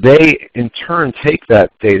 They, in turn, take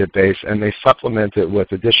that database and they supplement it with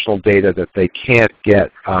additional data that they can't get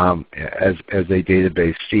as a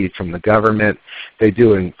database feed from the government. They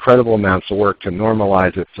do incredible amounts of work to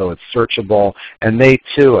normalize it so it's searchable, and they,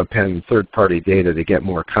 too, append third-party data to get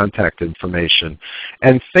more contact information.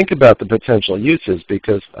 And think about the potential uses,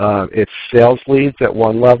 because it's sales leads at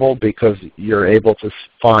one level, because you're able to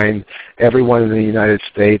find everyone in the United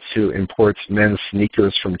States who imports men's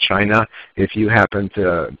sneakers from China. If you happen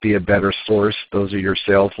to be a better source, those are your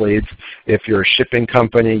sales leads. If you're a shipping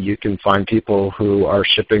company, you can find people who are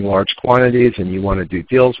shipping large quantities and you want to do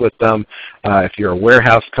deals with them. If you're a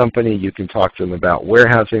warehouse company, you can talk to them about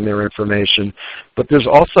warehousing their information. But there's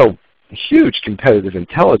also huge competitive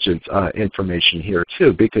intelligence information here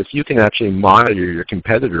too, because you can actually monitor your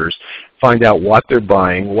competitors, find out what they're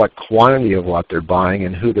buying, what quantity of what they're buying,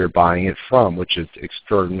 and who they're buying it from, which is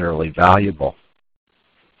extraordinarily valuable.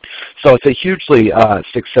 So it's a hugely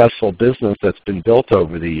successful business that's been built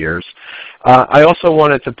over the years. I also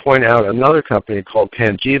wanted to point out another company called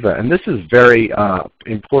Panjiva, and this is very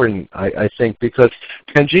important, I think, because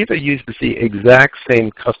Panjiva uses the exact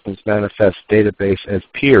same customs manifest database as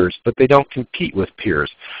peers, but they don't compete with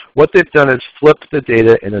peers. What they've done is flip the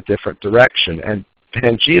data in a different direction, and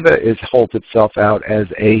Panjiva holds itself out as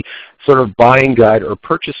a sort of buying guide or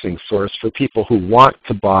purchasing source for people who want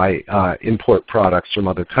to buy import products from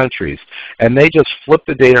other countries. And they just flip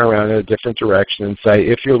the data around in a different direction and say,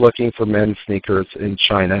 if you're looking for men's sneakers in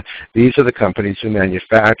China, these are the companies who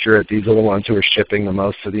manufacture it. These are the ones who are shipping the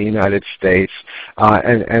most to the United States.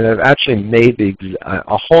 And have actually made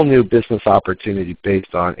a whole new business opportunity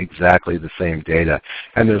based on exactly the same data.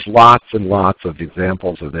 And there's lots and lots of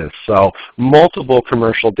examples of this. So multiple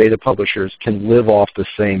commercial data publishers can live off the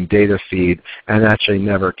same data feed and actually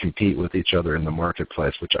never compete with each other in the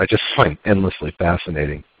marketplace, which I just find endlessly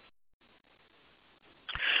fascinating.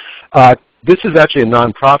 This is actually a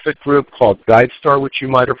nonprofit group called GuideStar, which you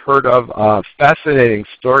might have heard of. Fascinating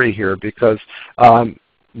story here, because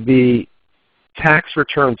the tax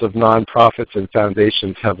returns of nonprofits and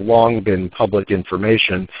foundations have long been public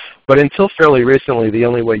information, but until fairly recently, the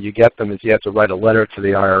only way you get them is you have to write a letter to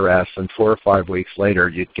the IRS, and 4 or 5 weeks later,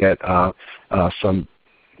 you'd get some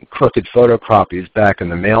crooked photocopies back in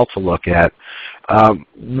the mail to look at.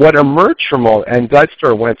 What emerged from all, and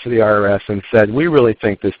GuideStar went to the IRS and said, we really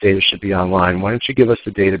think this data should be online. Why don't you give us the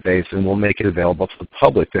database and we'll make it available to the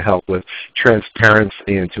public to help with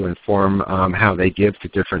transparency and to inform how they give to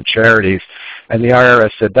different charities. And the IRS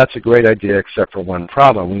said, that's a great idea except for one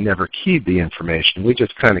problem. We never keyed the information. We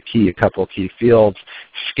just kind of key a couple of key fields,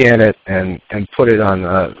 scan it, and put it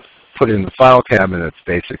in the file cabinets,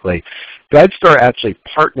 basically. GuideStar actually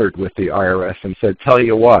partnered with the IRS and said, tell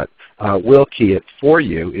you what, we'll key it for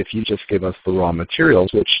you if you just give us the raw materials,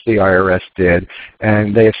 which the IRS did.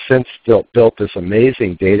 And they have since built this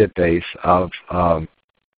amazing database of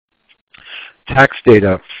tax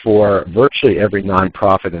data for virtually every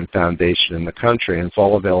nonprofit and foundation in the country, and it's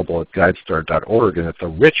all available at guidestar.org, and it's a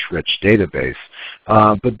rich, rich database.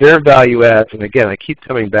 But their value adds, and again, I keep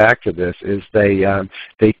coming back to this, is they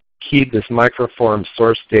keyed this microform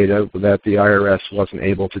source data that the IRS wasn't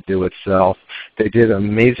able to do itself. They did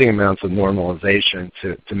amazing amounts of normalization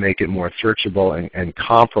to make it more searchable and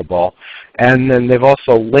comparable. And then they've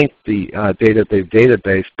also linked the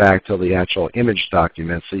database back to the actual image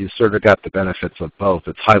document, so you sort of got the benefits of both.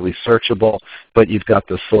 It's highly searchable, but you've got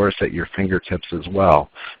the source at your fingertips as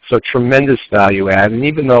well. So tremendous value add, and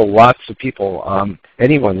even though lots of people,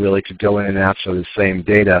 anyone really could go in and ask for the same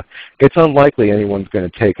data, it's unlikely anyone's going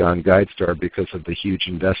to take on GuideStar because of the huge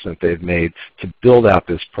investment they've made to build out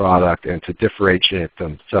this product and to differentiate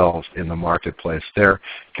themselves in the marketplace. Their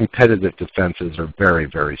competitive defenses are very,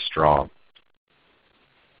 very strong.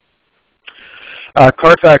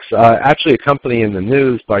 Carfax, actually a company in the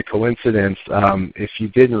news by coincidence. If you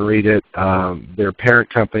didn't read it, their parent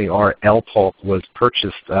company, L-Pulp, was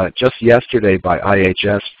purchased just yesterday by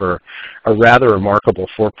IHS for a rather remarkable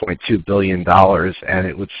 $4.2 billion, and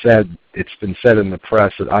it was said it's been said in the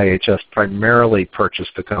press that IHS primarily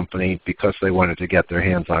purchased the company because they wanted to get their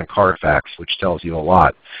hands on Carfax, which tells you a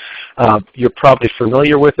lot. You're probably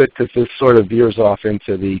familiar with it because this sort of veers off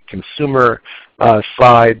into the consumer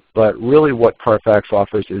side, but really what Carfax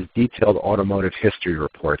offers is detailed automotive history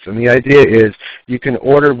reports. And the idea is you can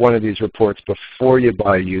order one of these reports before you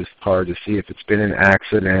buy a used car to see if it's been in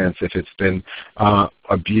accidents, if it's been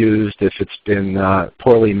abused, if it's been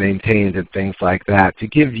poorly maintained, and things like that, to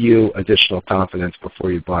give you additional confidence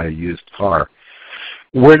before you buy a used car.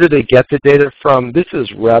 Where do they get the data from? This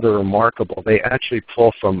is rather remarkable. They actually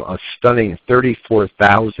pull from a stunning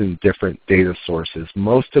 34,000 different data sources.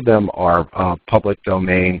 Most of them are public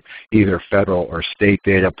domain, either federal or state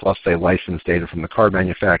data, plus they license data from the car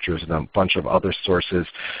manufacturers and a bunch of other sources.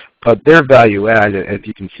 But their value add, as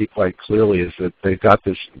you can see quite clearly, is that they've got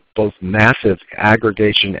this both massive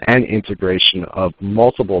aggregation and integration of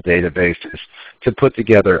multiple databases to put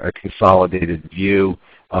together a consolidated view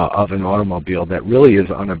of an automobile that really is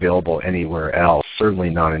unavailable anywhere else, certainly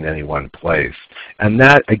not in any one place. And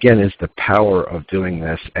that, again, is the power of doing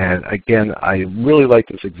this. And again, I really like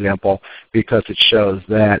this example because it shows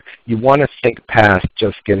that you want to think past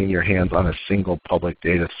just getting your hands on a single public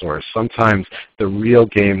data source. Sometimes the real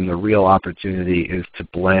game, the real opportunity is to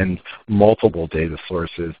blend multiple data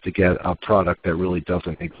sources to get a product that really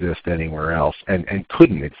doesn't exist anywhere else and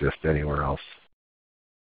couldn't exist anywhere else.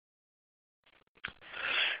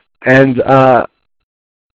 And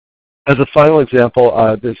as a final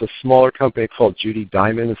example, there's a smaller company called Judy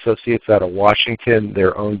Diamond Associates out of Washington.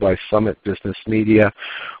 They're owned by Summit Business Media.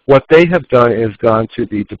 What they have done is gone to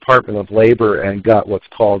the Department of Labor and got what's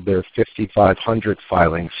called their 5500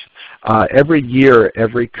 filings. Every year,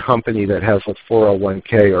 every company that has a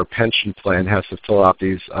 401k or pension plan has to fill out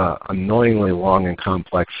these annoyingly long and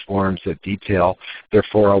complex forms that detail their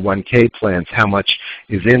 401k plans, how much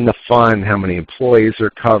is in the fund, how many employees are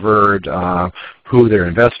covered, who their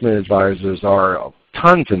investment advisors are,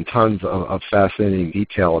 tons and tons of fascinating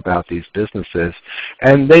detail about these businesses.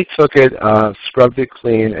 And they took it, scrubbed it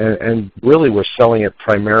clean, and really were selling it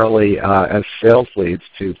primarily as sales leads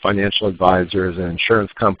to financial advisors and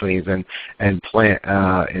insurance companies and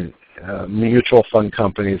mutual fund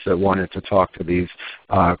companies that wanted to talk to these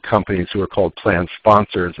companies who are called plan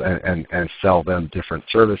sponsors and sell them different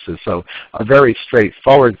services. So a very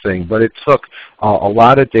straightforward thing, but it took a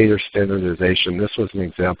lot of data standardization. This was an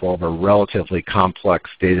example of a relatively complex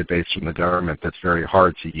database from the government that's very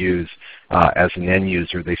hard to use as an end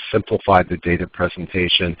user. They simplified the data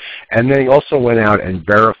presentation, and they also went out and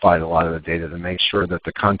verified a lot of the data to make sure that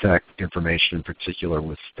the contact information in particular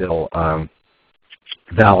was still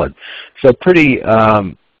valid. So pretty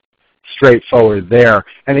straightforward there.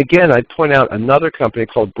 And again, I'd point out another company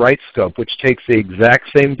called Brightscope, which takes the exact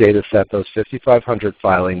same data set, those 5,500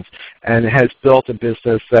 filings, and has built a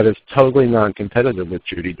business that is totally non-competitive with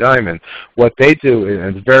Judy Diamond. What they do,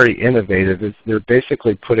 and it's very innovative, is they're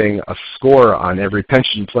basically putting a score on every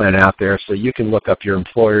pension plan out there, so you can look up your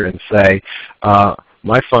employer and say,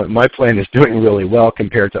 my plan is doing really well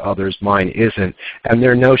compared to others, mine isn't. And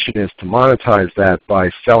their notion is to monetize that by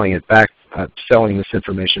selling it back, selling this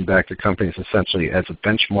information back to companies essentially as a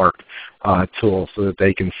benchmark tool so that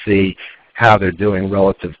they can see how they're doing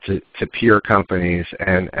relative to peer companies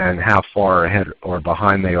and how far ahead or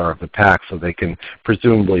behind they are of the pack, so they can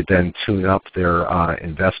presumably then tune up their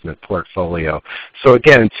investment portfolio. So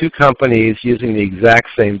again, two companies using the exact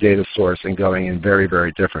same data source and going in very,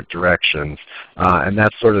 very different directions. And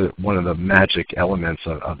that's sort of one of the magic elements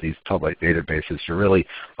of these public databases. You're really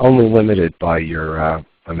only limited by your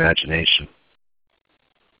imagination.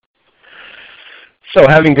 So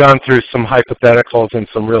having gone through some hypotheticals and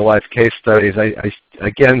some real-life case studies, I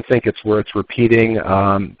again think it's worth repeating.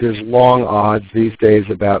 There's long odds these days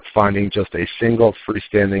about finding just a single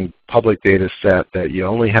freestanding public data set that you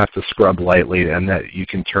only have to scrub lightly and that you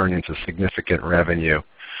can turn into significant revenue.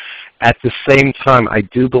 At the same time, I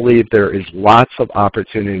do believe there is lots of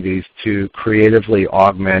opportunities to creatively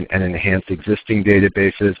augment and enhance existing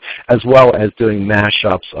databases, as well as doing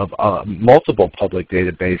mashups of multiple public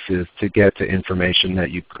databases to get to information that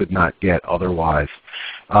you could not get otherwise.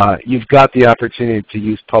 You've got the opportunity to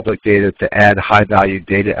use public data to add high-value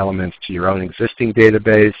data elements to your own existing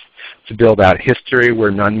database, to build out history where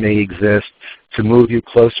none may exist, to move you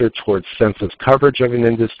closer towards census coverage of an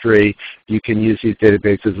industry. You can use these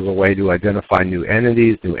databases as a way to identify new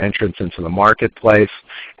entities, new entrants into the marketplace,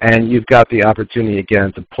 and you've got the opportunity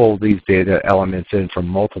again to pull these data elements in from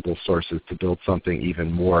multiple sources to build something even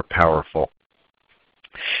more powerful.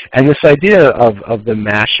 And this idea of the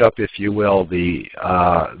mashup, if you will, the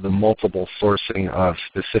multiple sourcing of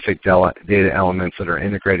specific data elements that are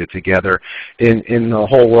integrated together, in the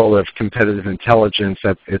whole world of competitive intelligence,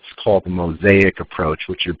 it's called the mosaic approach,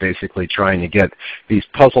 which you're basically trying to get these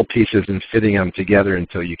puzzle pieces and fitting them together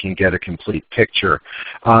until you can get a complete picture.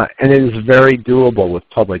 And it is very doable with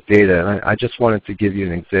public data. And I just wanted to give you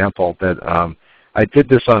an example that I did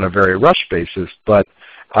this on a very rush basis, but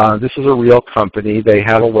this is a real company. They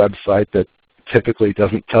have a website that typically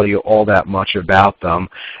doesn't tell you all that much about them.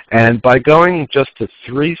 And by going just to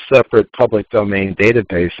 3 separate public domain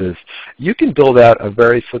databases, you can build out a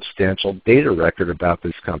very substantial data record about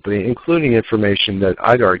this company, including information that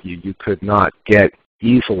I'd argue you could not get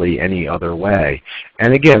easily any other way.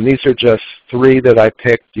 And again, these are just 3 that I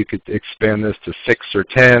picked. You could expand this to 6 or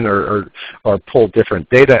 10 or pull different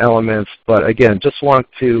data elements. But again, just want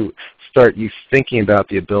to start you thinking about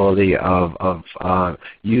the ability of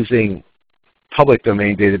using public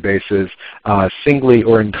domain databases singly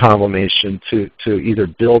or in combination to either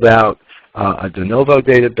build out a de novo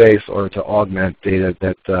database or to augment data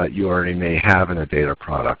that you already may have in a data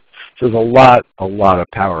product. So there's a lot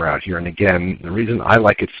of power out here. And again, the reason I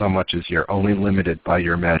like it so much is you're only limited by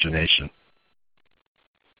your imagination.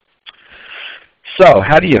 So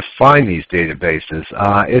how do you find these databases?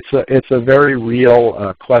 It's a very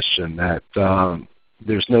real question that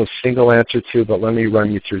there's no single answer to, but let me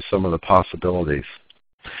run you through some of the possibilities.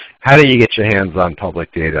 How do you get your hands on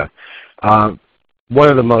public data? One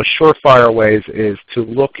of the most surefire ways is to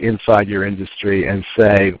look inside your industry and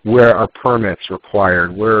say, where are permits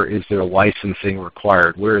required? Where is there licensing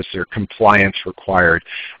required? Where is there compliance required?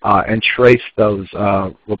 And trace those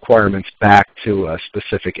requirements back to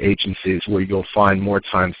specific agencies where you'll find more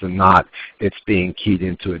times than not it's being keyed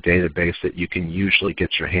into a database that you can usually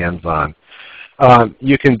get your hands on.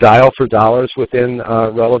 You can dial for dollars within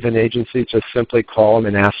relevant agencies. Just simply call them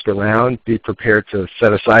and ask around. Be prepared to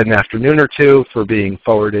set aside an afternoon or 2 for being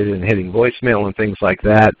forwarded and hitting voicemail and things like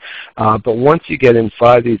that. But once you get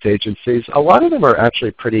inside these agencies, a lot of them are actually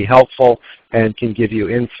pretty helpful and can give you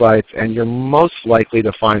insights, and you're most likely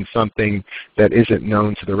to find something that isn't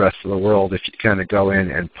known to the rest of the world if you kind of go in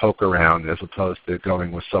and poke around as opposed to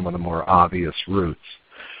going with some of the more obvious routes.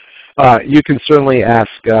 You can certainly ask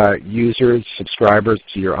users, subscribers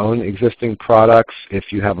to your own existing products. If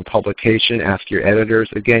you have a publication, ask your editors.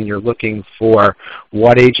 Again, you're looking for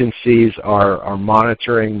what agencies are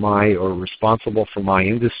monitoring my or responsible for my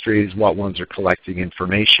industries, what ones are collecting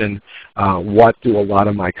information, what do a lot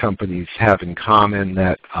of my companies have in common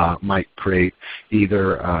that might create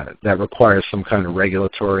either that requires some kind of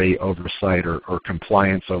regulatory oversight or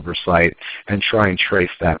compliance oversight, and try and trace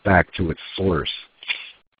that back to its source.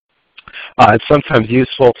 It's sometimes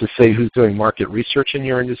useful to say who's doing market research in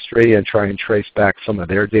your industry and try and trace back some of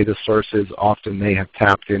their data sources. Often they have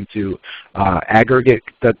tapped into aggregate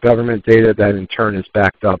government data that in turn is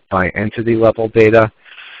backed up by entity level data.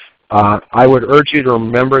 I would urge you to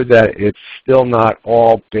remember that it's still not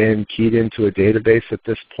all been keyed into a database at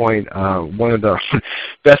this point. One of the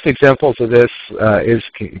best examples of this is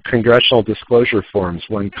congressional disclosure forms.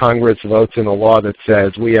 When Congress votes in a law that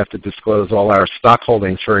says we have to disclose all our stock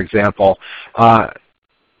holdings, for example,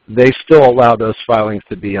 they still allow those filings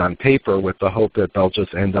to be on paper with the hope that they'll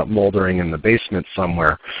just end up moldering in the basement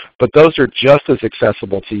somewhere. But those are just as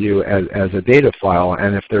accessible to you as a data file,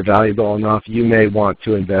 and if they're valuable enough, you may want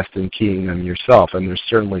to invest in keying them yourself, and there's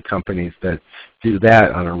certainly companies that do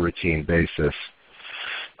that on a routine basis.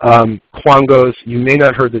 Quangos, you may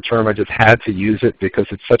not have heard the term, I just had to use it because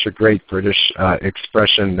it's such a great British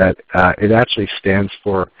expression that it actually stands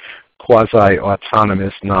for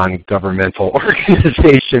quasi-autonomous non-governmental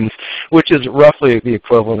organizations, which is roughly the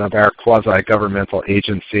equivalent of our quasi-governmental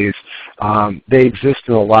agencies. They exist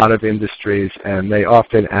in a lot of industries, and they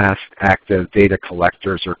often act as data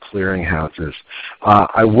collectors or clearinghouses.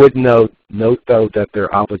 I would note though that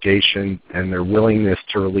their obligation and their willingness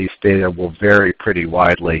to release data will vary pretty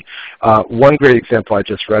widely. One great example I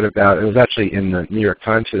just read about, it was actually in the New York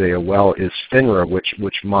Times today as well, is FINRA,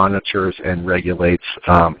 which monitors and regulates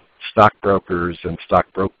stockbrokers and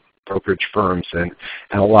brokerage firms and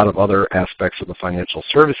a lot of other aspects of the financial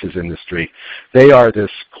services industry. They are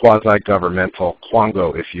this quasi-governmental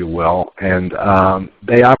quango, if you will, and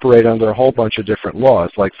they operate under a whole bunch of different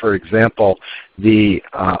laws. Like, for example, the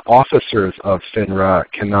officers of FINRA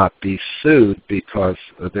cannot be sued because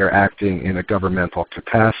they're acting in a governmental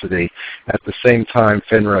capacity. At the same time,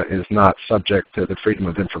 FINRA is not subject to the Freedom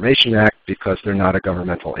of Information Act because they're not a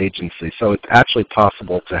governmental agency. So it's actually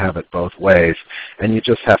possible to have it both ways, and you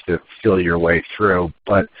just have to feel your way through.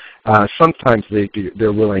 But sometimes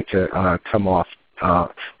they're willing to come off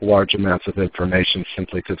large amounts of information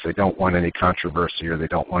simply because they don't want any controversy or they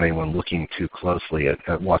don't want anyone looking too closely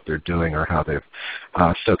at what they're doing or how they've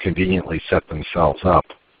so conveniently set themselves up.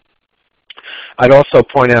 I'd also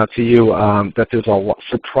point out to you that there's a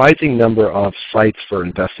surprising number of sites for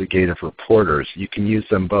investigative reporters. You can use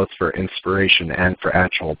them both for inspiration and for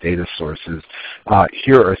actual data sources.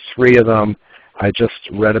 Here are three of them. I just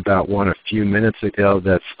read about one a few minutes ago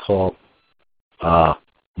that's called Muckrock,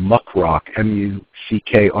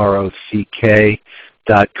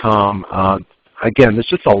 muckrock.com. Again, there's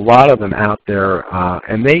just a lot of them out there,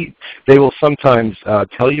 and they will sometimes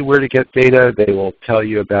tell you where to get data. They will tell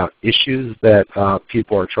you about issues that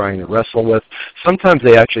people are trying to wrestle with. Sometimes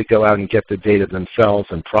they actually go out and get the data themselves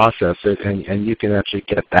and process it, and you can actually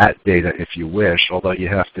get that data if you wish, although you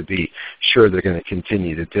have to be sure they're going to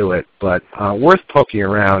continue to do it. But worth poking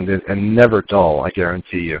around and never dull, I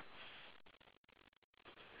guarantee you.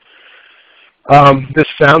 This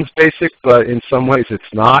sounds basic, but in some ways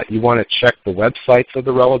it's not. You want to check the websites of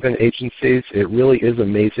the relevant agencies. It really is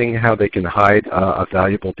amazing how they can hide a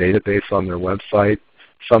valuable database on their website.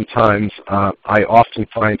 Sometimes I often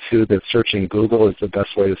find, too, that searching Google is the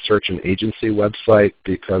best way to search an agency website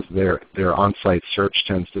because their on-site search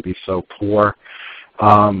tends to be so poor.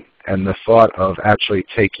 And the thought of actually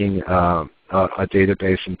taking a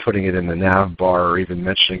database and putting it in the nav bar or even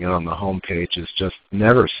mentioning it on the home page is just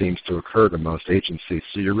never seems to occur to most agencies.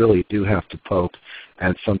 So you really do have to poke,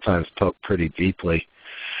 and sometimes poke pretty deeply.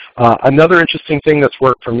 Another interesting thing that's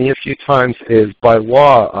worked for me a few times is by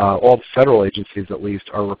law, all the federal agencies at least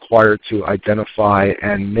are required to identify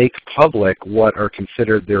and make public what are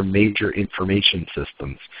considered their major information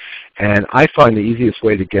systems. And I find the easiest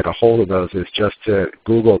way to get a hold of those is just to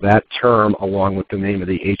Google that term along with the name of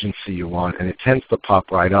the agency you want, and it tends to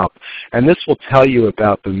pop right up. And this will tell you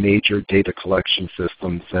about the major data collection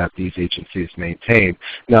systems that these agencies maintain.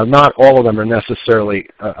 Now, not all of them are necessarily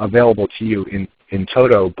available to you in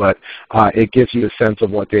toto, but it gives you a sense of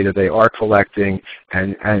what data they are collecting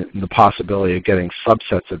and the possibility of getting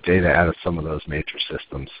subsets of data out of some of those major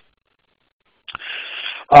systems.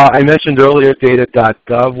 I mentioned earlier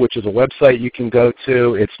data.gov, which is a website you can go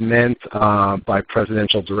to. It's meant by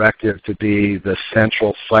presidential directive to be the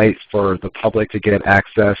central site for the public to get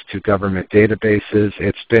access to government databases.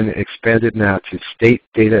 It's been expanded now to state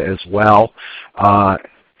data as well.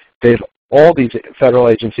 All these federal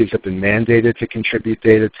agencies have been mandated to contribute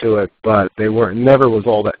data to it, but they never was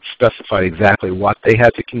all that specified exactly what they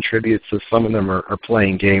had to contribute. So some of them are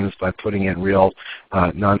playing games by putting in real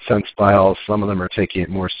nonsense files. Some of them are taking it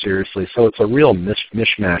more seriously. So it's a real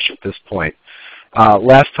mishmash at this point.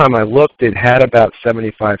 Last time I looked, it had about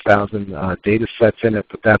 75,000 data sets in it,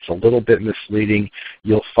 but that's a little bit misleading.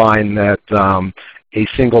 You'll find that a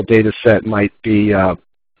single data set might be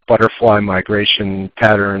butterfly migration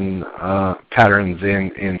patterns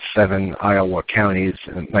in 7 Iowa counties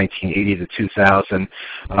in 1980 to 2000.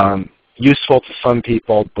 Useful to some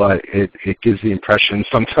people, but it gives the impression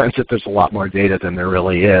sometimes that there's a lot more data than there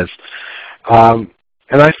really is.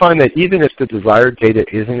 And I find that even if the desired data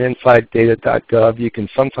isn't inside data.gov, you can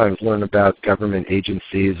sometimes learn about government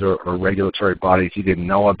agencies or regulatory bodies you didn't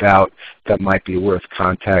know about that might be worth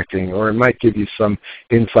contacting, or it might give you some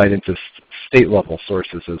insight into state-level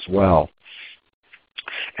sources as well.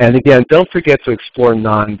 And again, don't forget to explore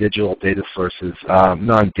non-digital data sources,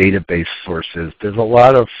 non-database sources. There's a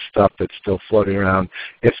lot of stuff that's still floating around,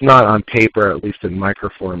 if not on paper, at least in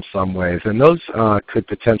microform some ways. And those could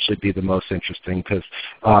potentially be the most interesting because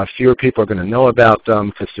fewer people are going to know about them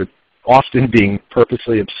because they're often being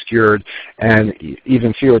purposely obscured, and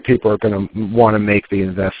even fewer people are going to want to make the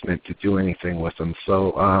investment to do anything with them.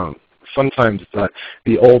 So sometimes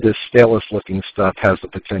the oldest, stalest looking stuff has the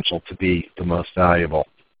potential to be the most valuable.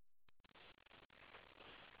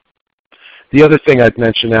 The other thing I'd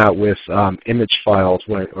mention out with image files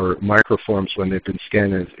or microforms when they've been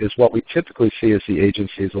scanned is what we typically see is the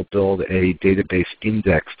agencies will build a database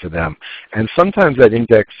index to them. And sometimes that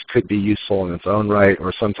index could be useful in its own right,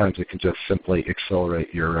 or sometimes it can just simply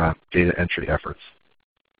accelerate your data entry efforts.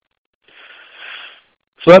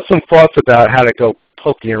 So that's some thoughts about how to go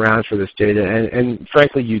poking around for this data, and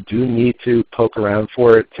frankly you do need to poke around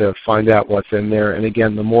for it to find out what's in there. And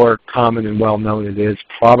again, the more common and well known it is,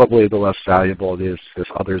 probably the less valuable it is,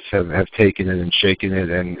 because others have taken it and shaken it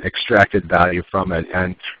and extracted value from it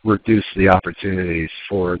and reduced the opportunities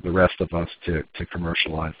for the rest of us to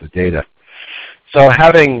commercialize the data. So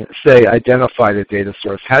having, say, identified a data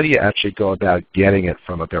source, how do you actually go about getting it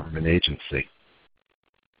from a government agency?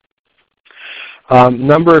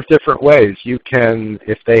 Number of different ways. You can,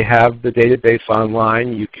 if they have the database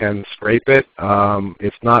online, you can scrape it.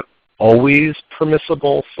 It's not always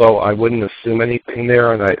permissible, so I wouldn't assume anything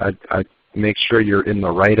there, and I'd make sure you're in the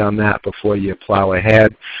right on that before you plow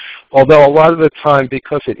ahead. Although a lot of the time,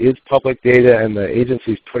 because it is public data and the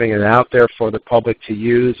agency's putting it out there for the public to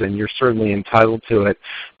use, and you're certainly entitled to it,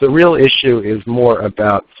 the real issue is more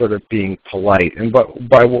about sort of being polite. And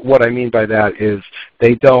what I mean by that is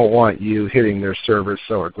they don't want you hitting their servers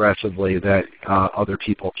so aggressively that other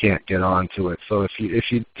people can't get onto it. So if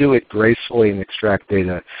you do it gracefully and extract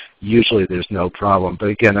data, usually there's no problem. But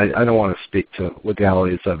again, I don't want to speak to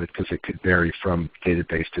legalities of it because it could vary from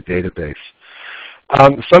database to database.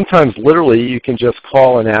 Sometimes literally you can just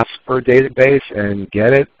call and ask for a database and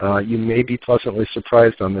get it. You may be pleasantly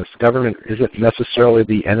surprised on this. Government isn't necessarily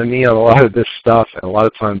the enemy of a lot of this stuff, and a lot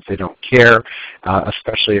of times they don't care,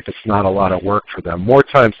 especially if it's not a lot of work for them. More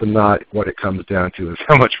times than not, what it comes down to is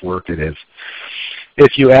how much work it is.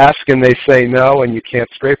 If you ask and they say no and you can't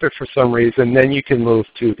scrape it for some reason, then you can move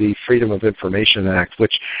to the Freedom of Information Act,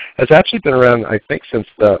 which has actually been around, I think, since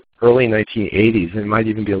the early 1980s. It might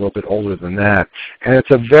even be a little bit older than that. And it's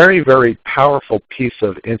a very, very powerful piece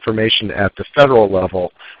of information at the federal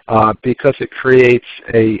level because it creates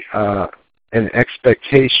an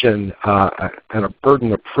expectation and a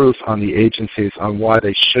burden of proof on the agencies on why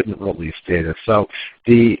they shouldn't release data. So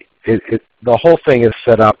the whole thing is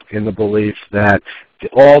set up in the belief that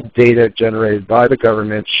all data generated by the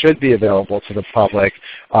government should be available to the public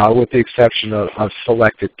with the exception of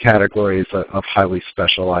selected categories of highly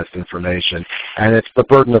specialized information. And it's the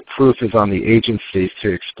burden of proof is on the agencies to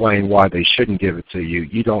explain why they shouldn't give it to you.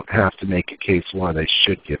 You don't have to make a case why they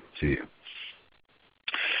should give it to you.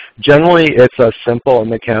 Generally, it's a simple and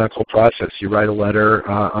mechanical process. You write a letter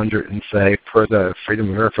under it and say, per the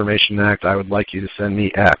Freedom of Information Act, I would like you to send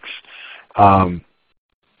me X.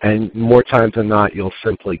 And more times than not, you'll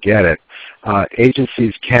simply get it.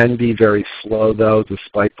 Agencies can be very slow, though,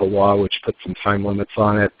 despite the law, which puts some time limits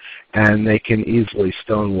on it, and they can easily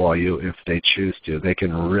stonewall you if they choose to. They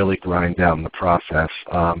can really grind down the process.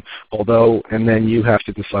 And then you have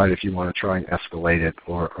to decide if you want to try and escalate it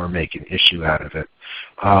or make an issue out of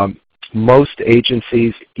it. Most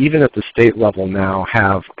agencies, even at the state level now,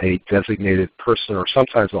 have a designated person or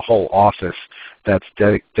sometimes a whole office that's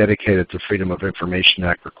dedicated to Freedom of Information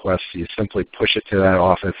Act requests. You simply push it to that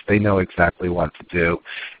office. They know exactly what to do,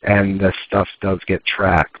 and this stuff does get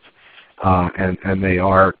tracked, and they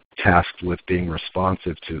are tasked with being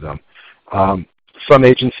responsive to them. Some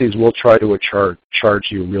agencies will try to charge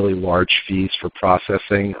you really large fees for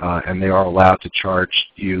processing, and they are allowed to charge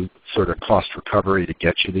you sort of cost recovery to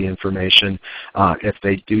get you the information. If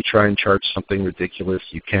they do try and charge something ridiculous,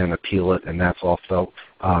 you can appeal it, and that's also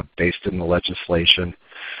based in the legislation.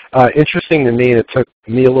 Interesting to me, and it took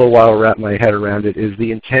me a little while to wrap my head around it, is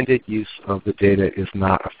the intended use of the data is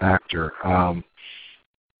not a factor.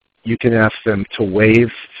 You can ask them to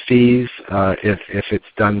waive fees if it's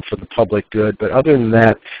done for the public good, but other than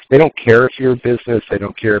that, they don't care if you're a business, they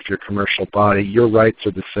don't care if you're a commercial body. Your rights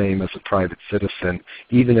are the same as a private citizen,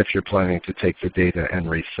 even if you're planning to take the data and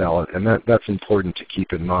resell it, and that's important to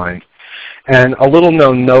keep in mind. And a little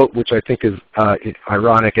known note, which I think is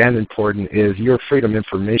ironic and important, is your Freedom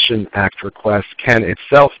Information Act request can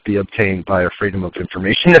itself be obtained by a Freedom of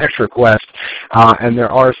Information Act request. And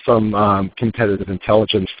there are some competitive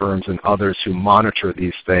intelligence firms and others who monitor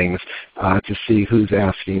these things to see who's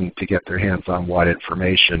asking to get their hands on what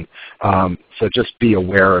information. So just be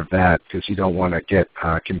aware of that, because you don't want to get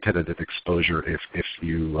competitive exposure if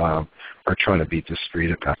you are trying to be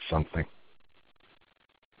discreet about something.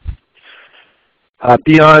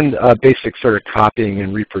 Beyond basic sort of copying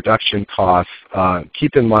and reproduction costs,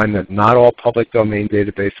 keep in mind that not all public domain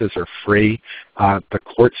databases are free. The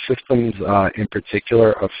court systems in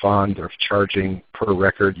particular are fond of charging per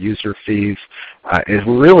record user fees. It's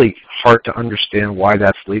really hard to understand why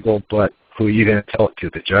that's legal, but who are you going to tell it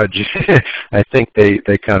to? The judge? I think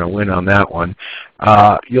they kind of win on that one.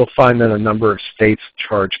 You'll find that a number of states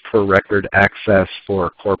charge per record access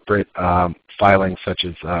for corporate filings such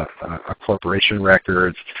as corporation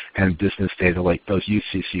records and business data, like those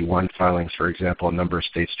UCC1 filings, for example. A number of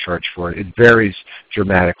states charge for it. It varies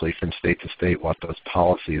dramatically from state to state what those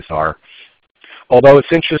policies are. Although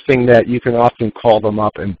it's interesting that you can often call them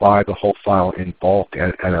up and buy the whole file in bulk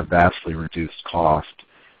at a vastly reduced cost.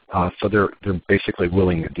 So they're basically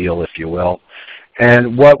willing to deal, if you will.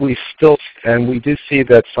 And we do see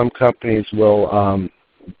that some companies will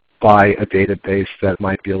buy a database that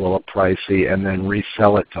might be a little pricey and then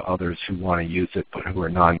resell it to others who want to use it but who are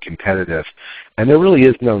non-competitive. And there really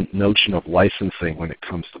is no notion of licensing when it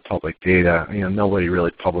comes to public data. You know, nobody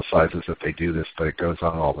really publicizes that they do this, but it goes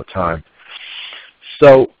on all the time.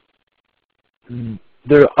 So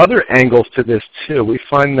There are other angles to this too. We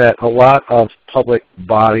find that a lot of public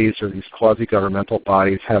bodies or these quasi-governmental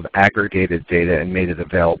bodies have aggregated data and made it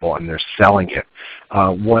available, and they're selling it.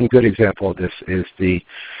 One good example of this is the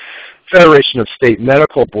Federation of State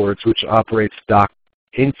Medical Boards, which operates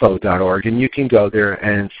docinfo.org, and you can go there,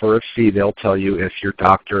 and for a fee they'll tell you if your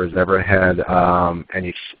doctor has ever had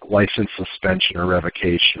any license suspension or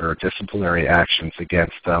revocation or disciplinary actions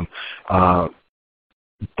against them.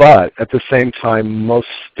 But at the same time, most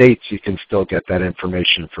states you can still get that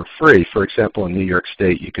information for free. For example, in New York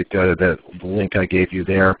State, you could go to the link I gave you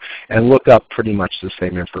there and look up pretty much the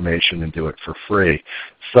same information and do it for free.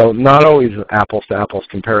 So not always apples to apples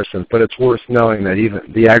comparison, but it's worth knowing that even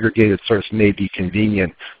the aggregated source may be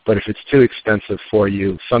convenient, but if it's too expensive for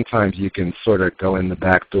you, sometimes you can sort of go in the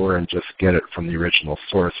back door and just get it from the original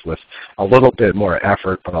source with a little bit more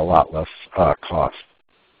effort but a lot less cost.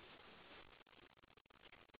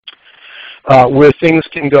 Where things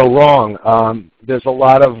can go wrong, there's a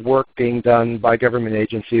lot of work being done by government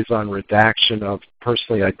agencies on redaction of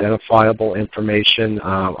personally identifiable information.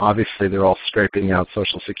 Obviously, they're all scraping out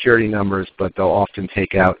Social Security numbers, but they'll often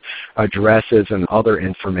take out addresses and other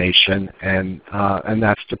information, and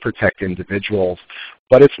that's to protect individuals.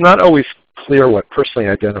 But it's not always clear what personally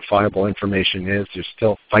identifiable information is. There's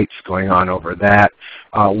still fights going on over that.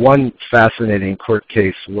 One fascinating court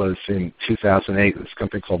case was in 2008. This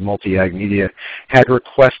company called Multi-Ag Media had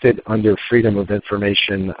requested under Freedom of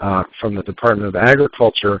Information from the Department of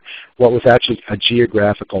Agriculture what was actually a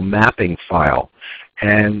geographical mapping file.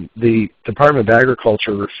 And the Department of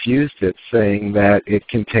Agriculture refused it, saying that it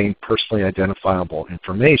contained personally identifiable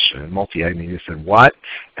information. And Multi-Ag Media said, what?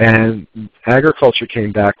 And Agriculture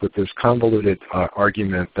came back with this convoluted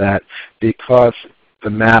argument that because the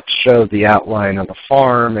map showed the outline of the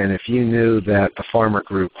farm, and if you knew that the farmer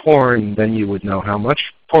grew corn, then you would know how much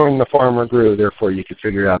corn the farmer grew, therefore you could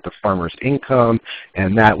figure out the farmer's income,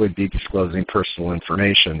 and that would be disclosing personal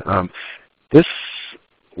information. This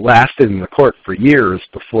lasted in the court for years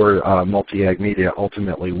before Multi-Ag Media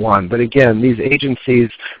ultimately won. But again, these agencies,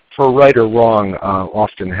 for right or wrong,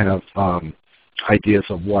 often have ideas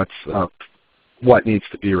of what needs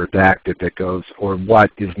to be redacted that goes, or what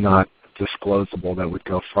is not disclosable that would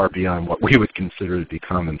go far beyond what we would consider to be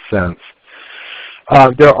common sense.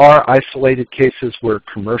 There are isolated cases where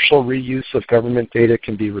commercial reuse of government data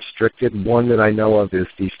can be restricted. One that I know of is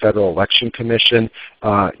the Federal Election Commission.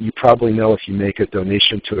 You probably know if you make a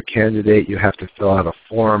donation to a candidate, you have to fill out a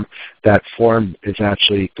form. That form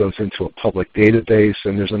actually goes into a public database,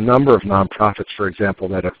 and there's a number of nonprofits, for example,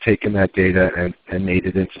 that have taken that data and made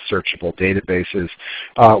it into searchable databases.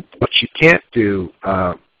 What you can't do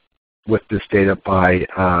with this data by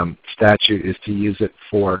statute is to use it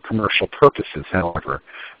for commercial purposes, however.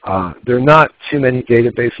 There are not too many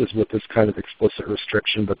databases with this kind of explicit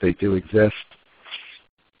restriction, but they do exist.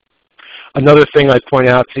 Another thing I'd point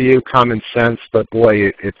out to you, common sense, but boy,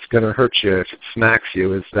 it's going to hurt you if it smacks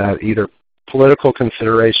you, is that either political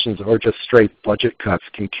considerations or just straight budget cuts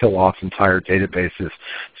can kill off entire databases.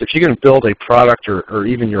 So if you're going to build a product or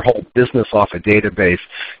even your whole business off a database,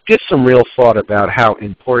 give some real thought about how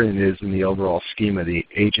important it is in the overall scheme of the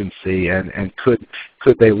agency, and could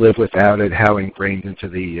they live without it? How ingrained into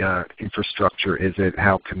the infrastructure is it?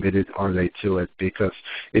 How committed are they to it? Because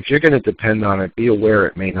if you're going to depend on it, be aware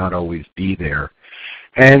it may not always be there.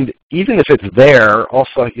 And even if it's there,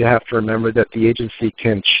 also you have to remember that the agency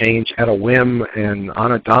can change at a whim and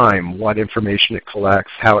on a dime what information it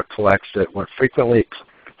collects, how it collects it, what frequency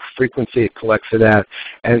it collects it at,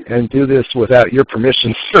 and do this without your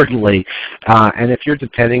permission, certainly. And if you're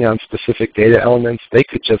depending on specific data elements, they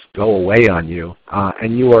could just go away on you,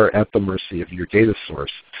 and you are at the mercy of your data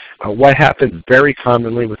source. What happens very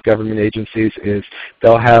commonly with government agencies is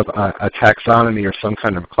they'll have a taxonomy or some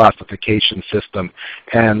kind of classification system,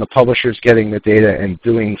 and the publisher's getting the data and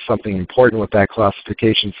doing something important with that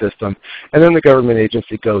classification system, and then the government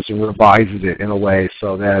agency goes and revises it in a way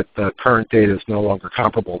so that the current data is no longer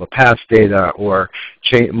comparable to past data, or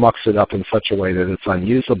mucks it up in such a way that it's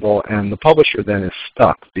unusable, and the publisher then is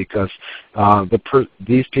stuck because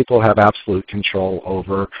these people have absolute control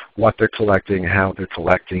over what they're collecting, how they're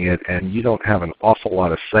collecting it, and you don't have an awful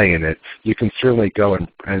lot of say in it. You can certainly go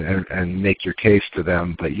and make your case to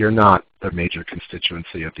them, but you're not the major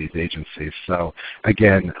constituency of these agencies. So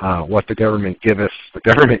again, what the government giveth, the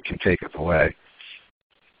government can take it away.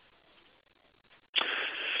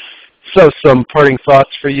 So some parting thoughts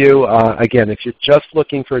for you. Again, if you're just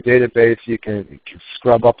looking for a database, you can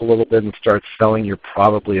scrub up a little bit and start selling. You're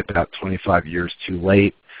probably about 25 years too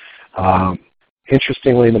late.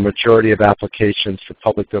 Interestingly, the majority of applications for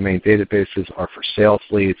public domain databases are for sales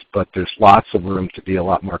leads, but there's lots of room to be a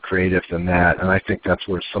lot more creative than that, and I think that's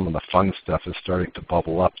where some of the fun stuff is starting to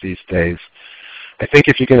bubble up these days. I think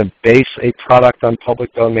if you're going to base a product on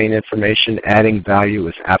public domain information, adding value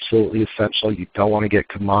is absolutely essential. You don't want to get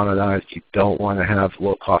commoditized. You don't want to have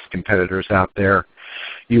low-cost competitors out there.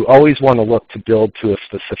 You always want to look to build to a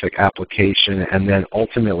specific application and then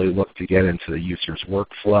ultimately look to get into the user's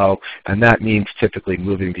workflow, and that means typically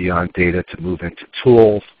moving beyond data to move into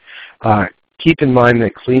tools. Keep in mind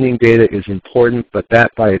that cleaning data is important, but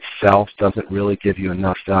that by itself doesn't really give you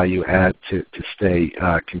enough value add to stay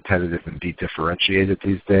competitive and be differentiated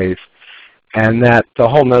these days. And that the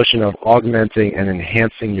whole notion of augmenting and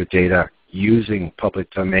enhancing your data using public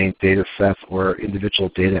domain data sets or individual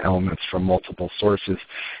data elements from multiple sources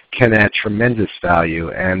can add tremendous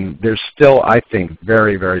value. And there's still, I think,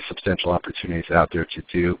 very, very substantial opportunities out there to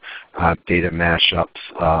do data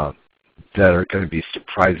mashups that are going to be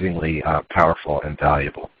surprisingly powerful and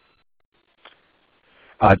valuable.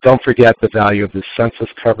 Don't forget the value of the census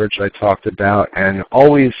coverage I talked about, and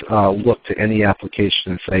always look to any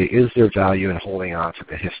application and say, is there value in holding on to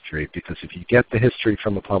the history? Because if you get the history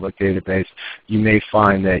from a public database, you may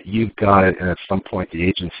find that you've got it and at some point the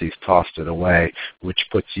agency's tossed it away, which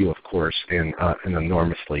puts you, of course, in an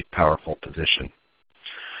enormously powerful position.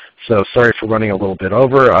 So sorry for running a little bit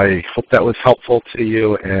over. I hope that was helpful to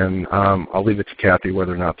you, and I'll leave it to Kathy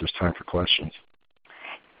whether or not there's time for questions.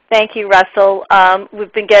 Thank you, Russell.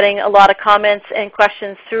 We've been getting a lot of comments and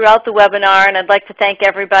questions throughout the webinar, and I'd like to thank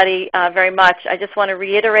everybody very much. I just want to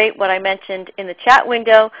reiterate what I mentioned in the chat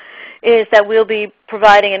window, is that we'll be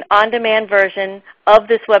providing an on-demand version of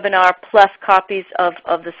this webinar plus copies of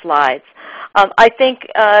the slides. I think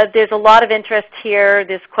there's a lot of interest here.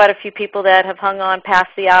 There's quite a few people that have hung on past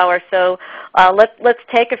the hour, so let's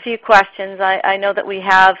take a few questions. I know that we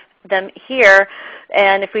have them here,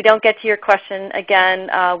 and if we don't get to your question again,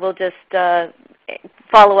 we'll just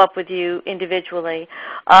follow up with you individually.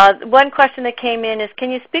 One question that came in is,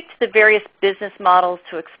 can you speak to the various business models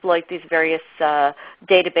to exploit these various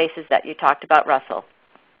databases that you talked about, Russell?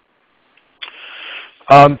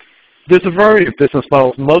 There's a variety of business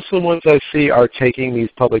models. Most of the ones I see are taking these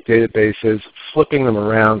public databases, flipping them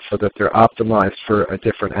around so that they're optimized for a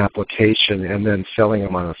different application, and then selling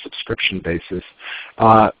them on a subscription basis.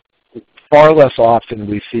 Far less often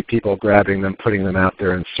we see people grabbing them, putting them out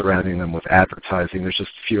there, and surrounding them with advertising. There's just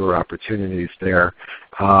fewer opportunities there.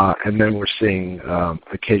 And then we're seeing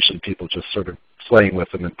occasionally people just sort of playing with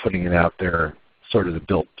them and putting it out there sort of to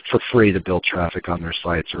build, for free, to build traffic on their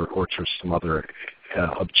sites or to some other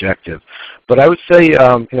objective. But I would say,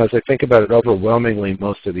 as I think about it, overwhelmingly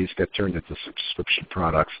most of these get turned into subscription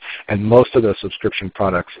products. And most of those subscription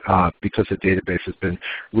products, because the database has been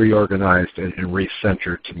reorganized and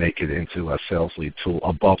recentered to make it into a sales lead tool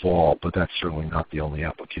above all, but that's certainly not the only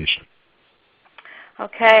application.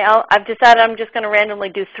 Okay, I've decided I'm just going to randomly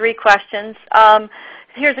do 3 questions.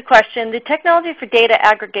 Here's a question. The technology for data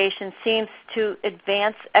aggregation seems to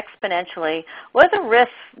advance exponentially. What are the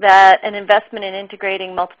risks that an investment in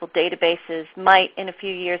integrating multiple databases might in a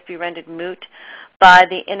few years be rendered moot by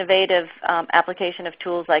the innovative application of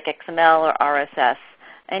tools like XML or RSS?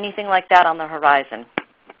 Anything like that on the horizon?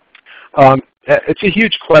 It's a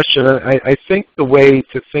huge question. I think the way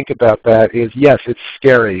to think about that is, yes, it's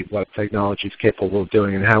scary what technology is capable of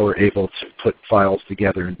doing and how we're able to put files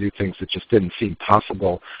together and do things that just didn't seem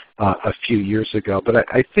possible a few years ago. But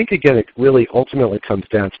I think, again, it really ultimately comes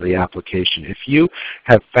down to the application. If you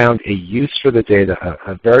have found a use for the data,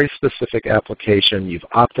 a very specific application, you've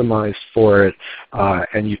optimized for it,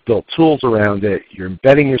 and you've built tools around it, you're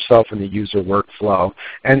embedding yourself in the user workflow,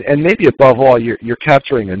 and maybe above all, you're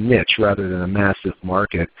capturing a niche rather than a massive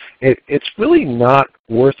market, it's really not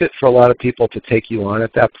worth it for a lot of people to take you on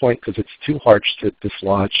at that point because it's too hard to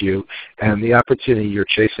dislodge you, and the opportunity you're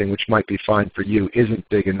chasing, which might be fine for you, isn't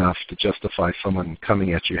big enough to justify someone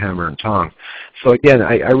coming at you hammer and tong. So again,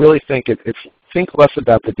 I really think it's think less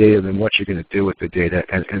about the data than what you're going to do with the data,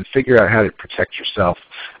 and figure out how to protect yourself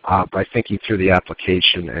by thinking through the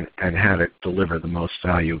application and how to deliver the most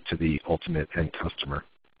value to the ultimate end customer.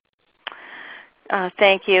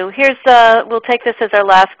 Thank you. We'll take this as our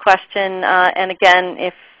last question, and again,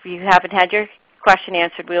 if you haven't had your question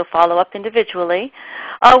answered, we'll follow up individually.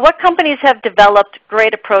 What companies have developed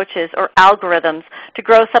great approaches or algorithms to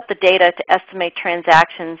gross up the data to estimate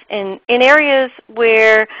transactions in areas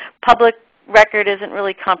where public record isn't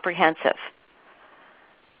really comprehensive?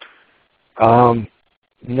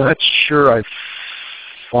 Not sure I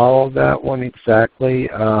followed that one exactly.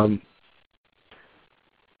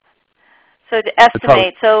 So to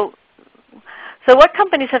estimate, so So what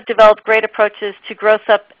companies have developed great approaches to gross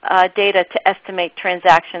up data to estimate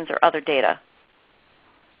transactions or other data?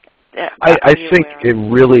 I think it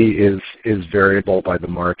really is variable by the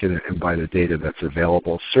market and by the data that's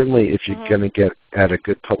available. Certainly if you're going to get at a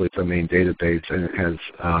good public domain database and it has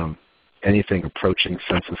anything approaching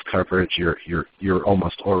census coverage, you're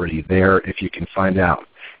almost already there. If you can find out,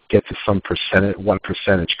 get to some percentage, what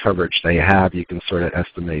percentage coverage they have, you can sort of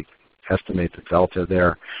estimate the delta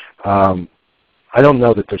there. I don't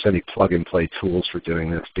know that there's any plug-and-play tools for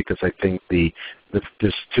doing this because I think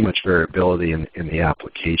there's too much variability in the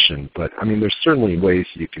application. But I mean, there's certainly ways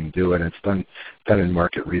you can do it. And it's done in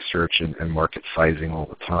market research and market sizing all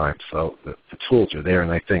the time. So the tools are there,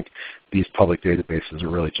 and I think these public databases are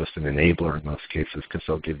really just an enabler in most cases because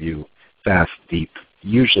they'll give you fast, deep,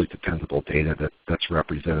 usually dependable data that's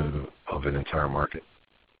representative of an entire market.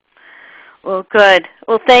 Well, good.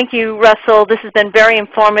 Well, thank you, Russell. This has been very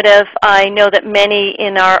informative. I know that many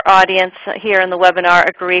in our audience here in the webinar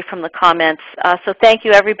agree from the comments. So thank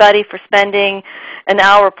you, everybody, for spending an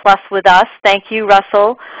hour plus with us. Thank you,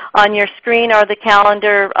 Russell. On your screen are the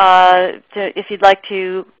calendar if you'd like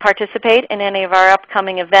to participate in any of our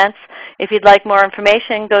upcoming events. If you'd like more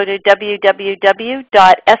information, go to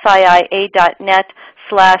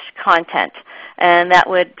www.siia.net/content. And that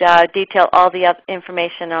would detail all the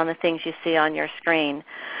information on the things you see on your screen.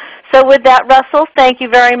 So with that, Russell, thank you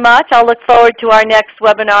very much. I'll look forward to our next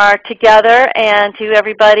webinar together. And to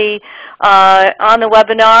everybody on the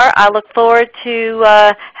webinar, I look forward to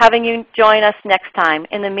having you join us next time.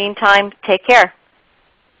 In the meantime, take care.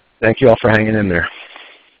 Thank you all for hanging in there.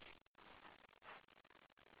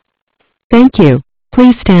 Thank you.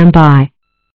 Please stand by.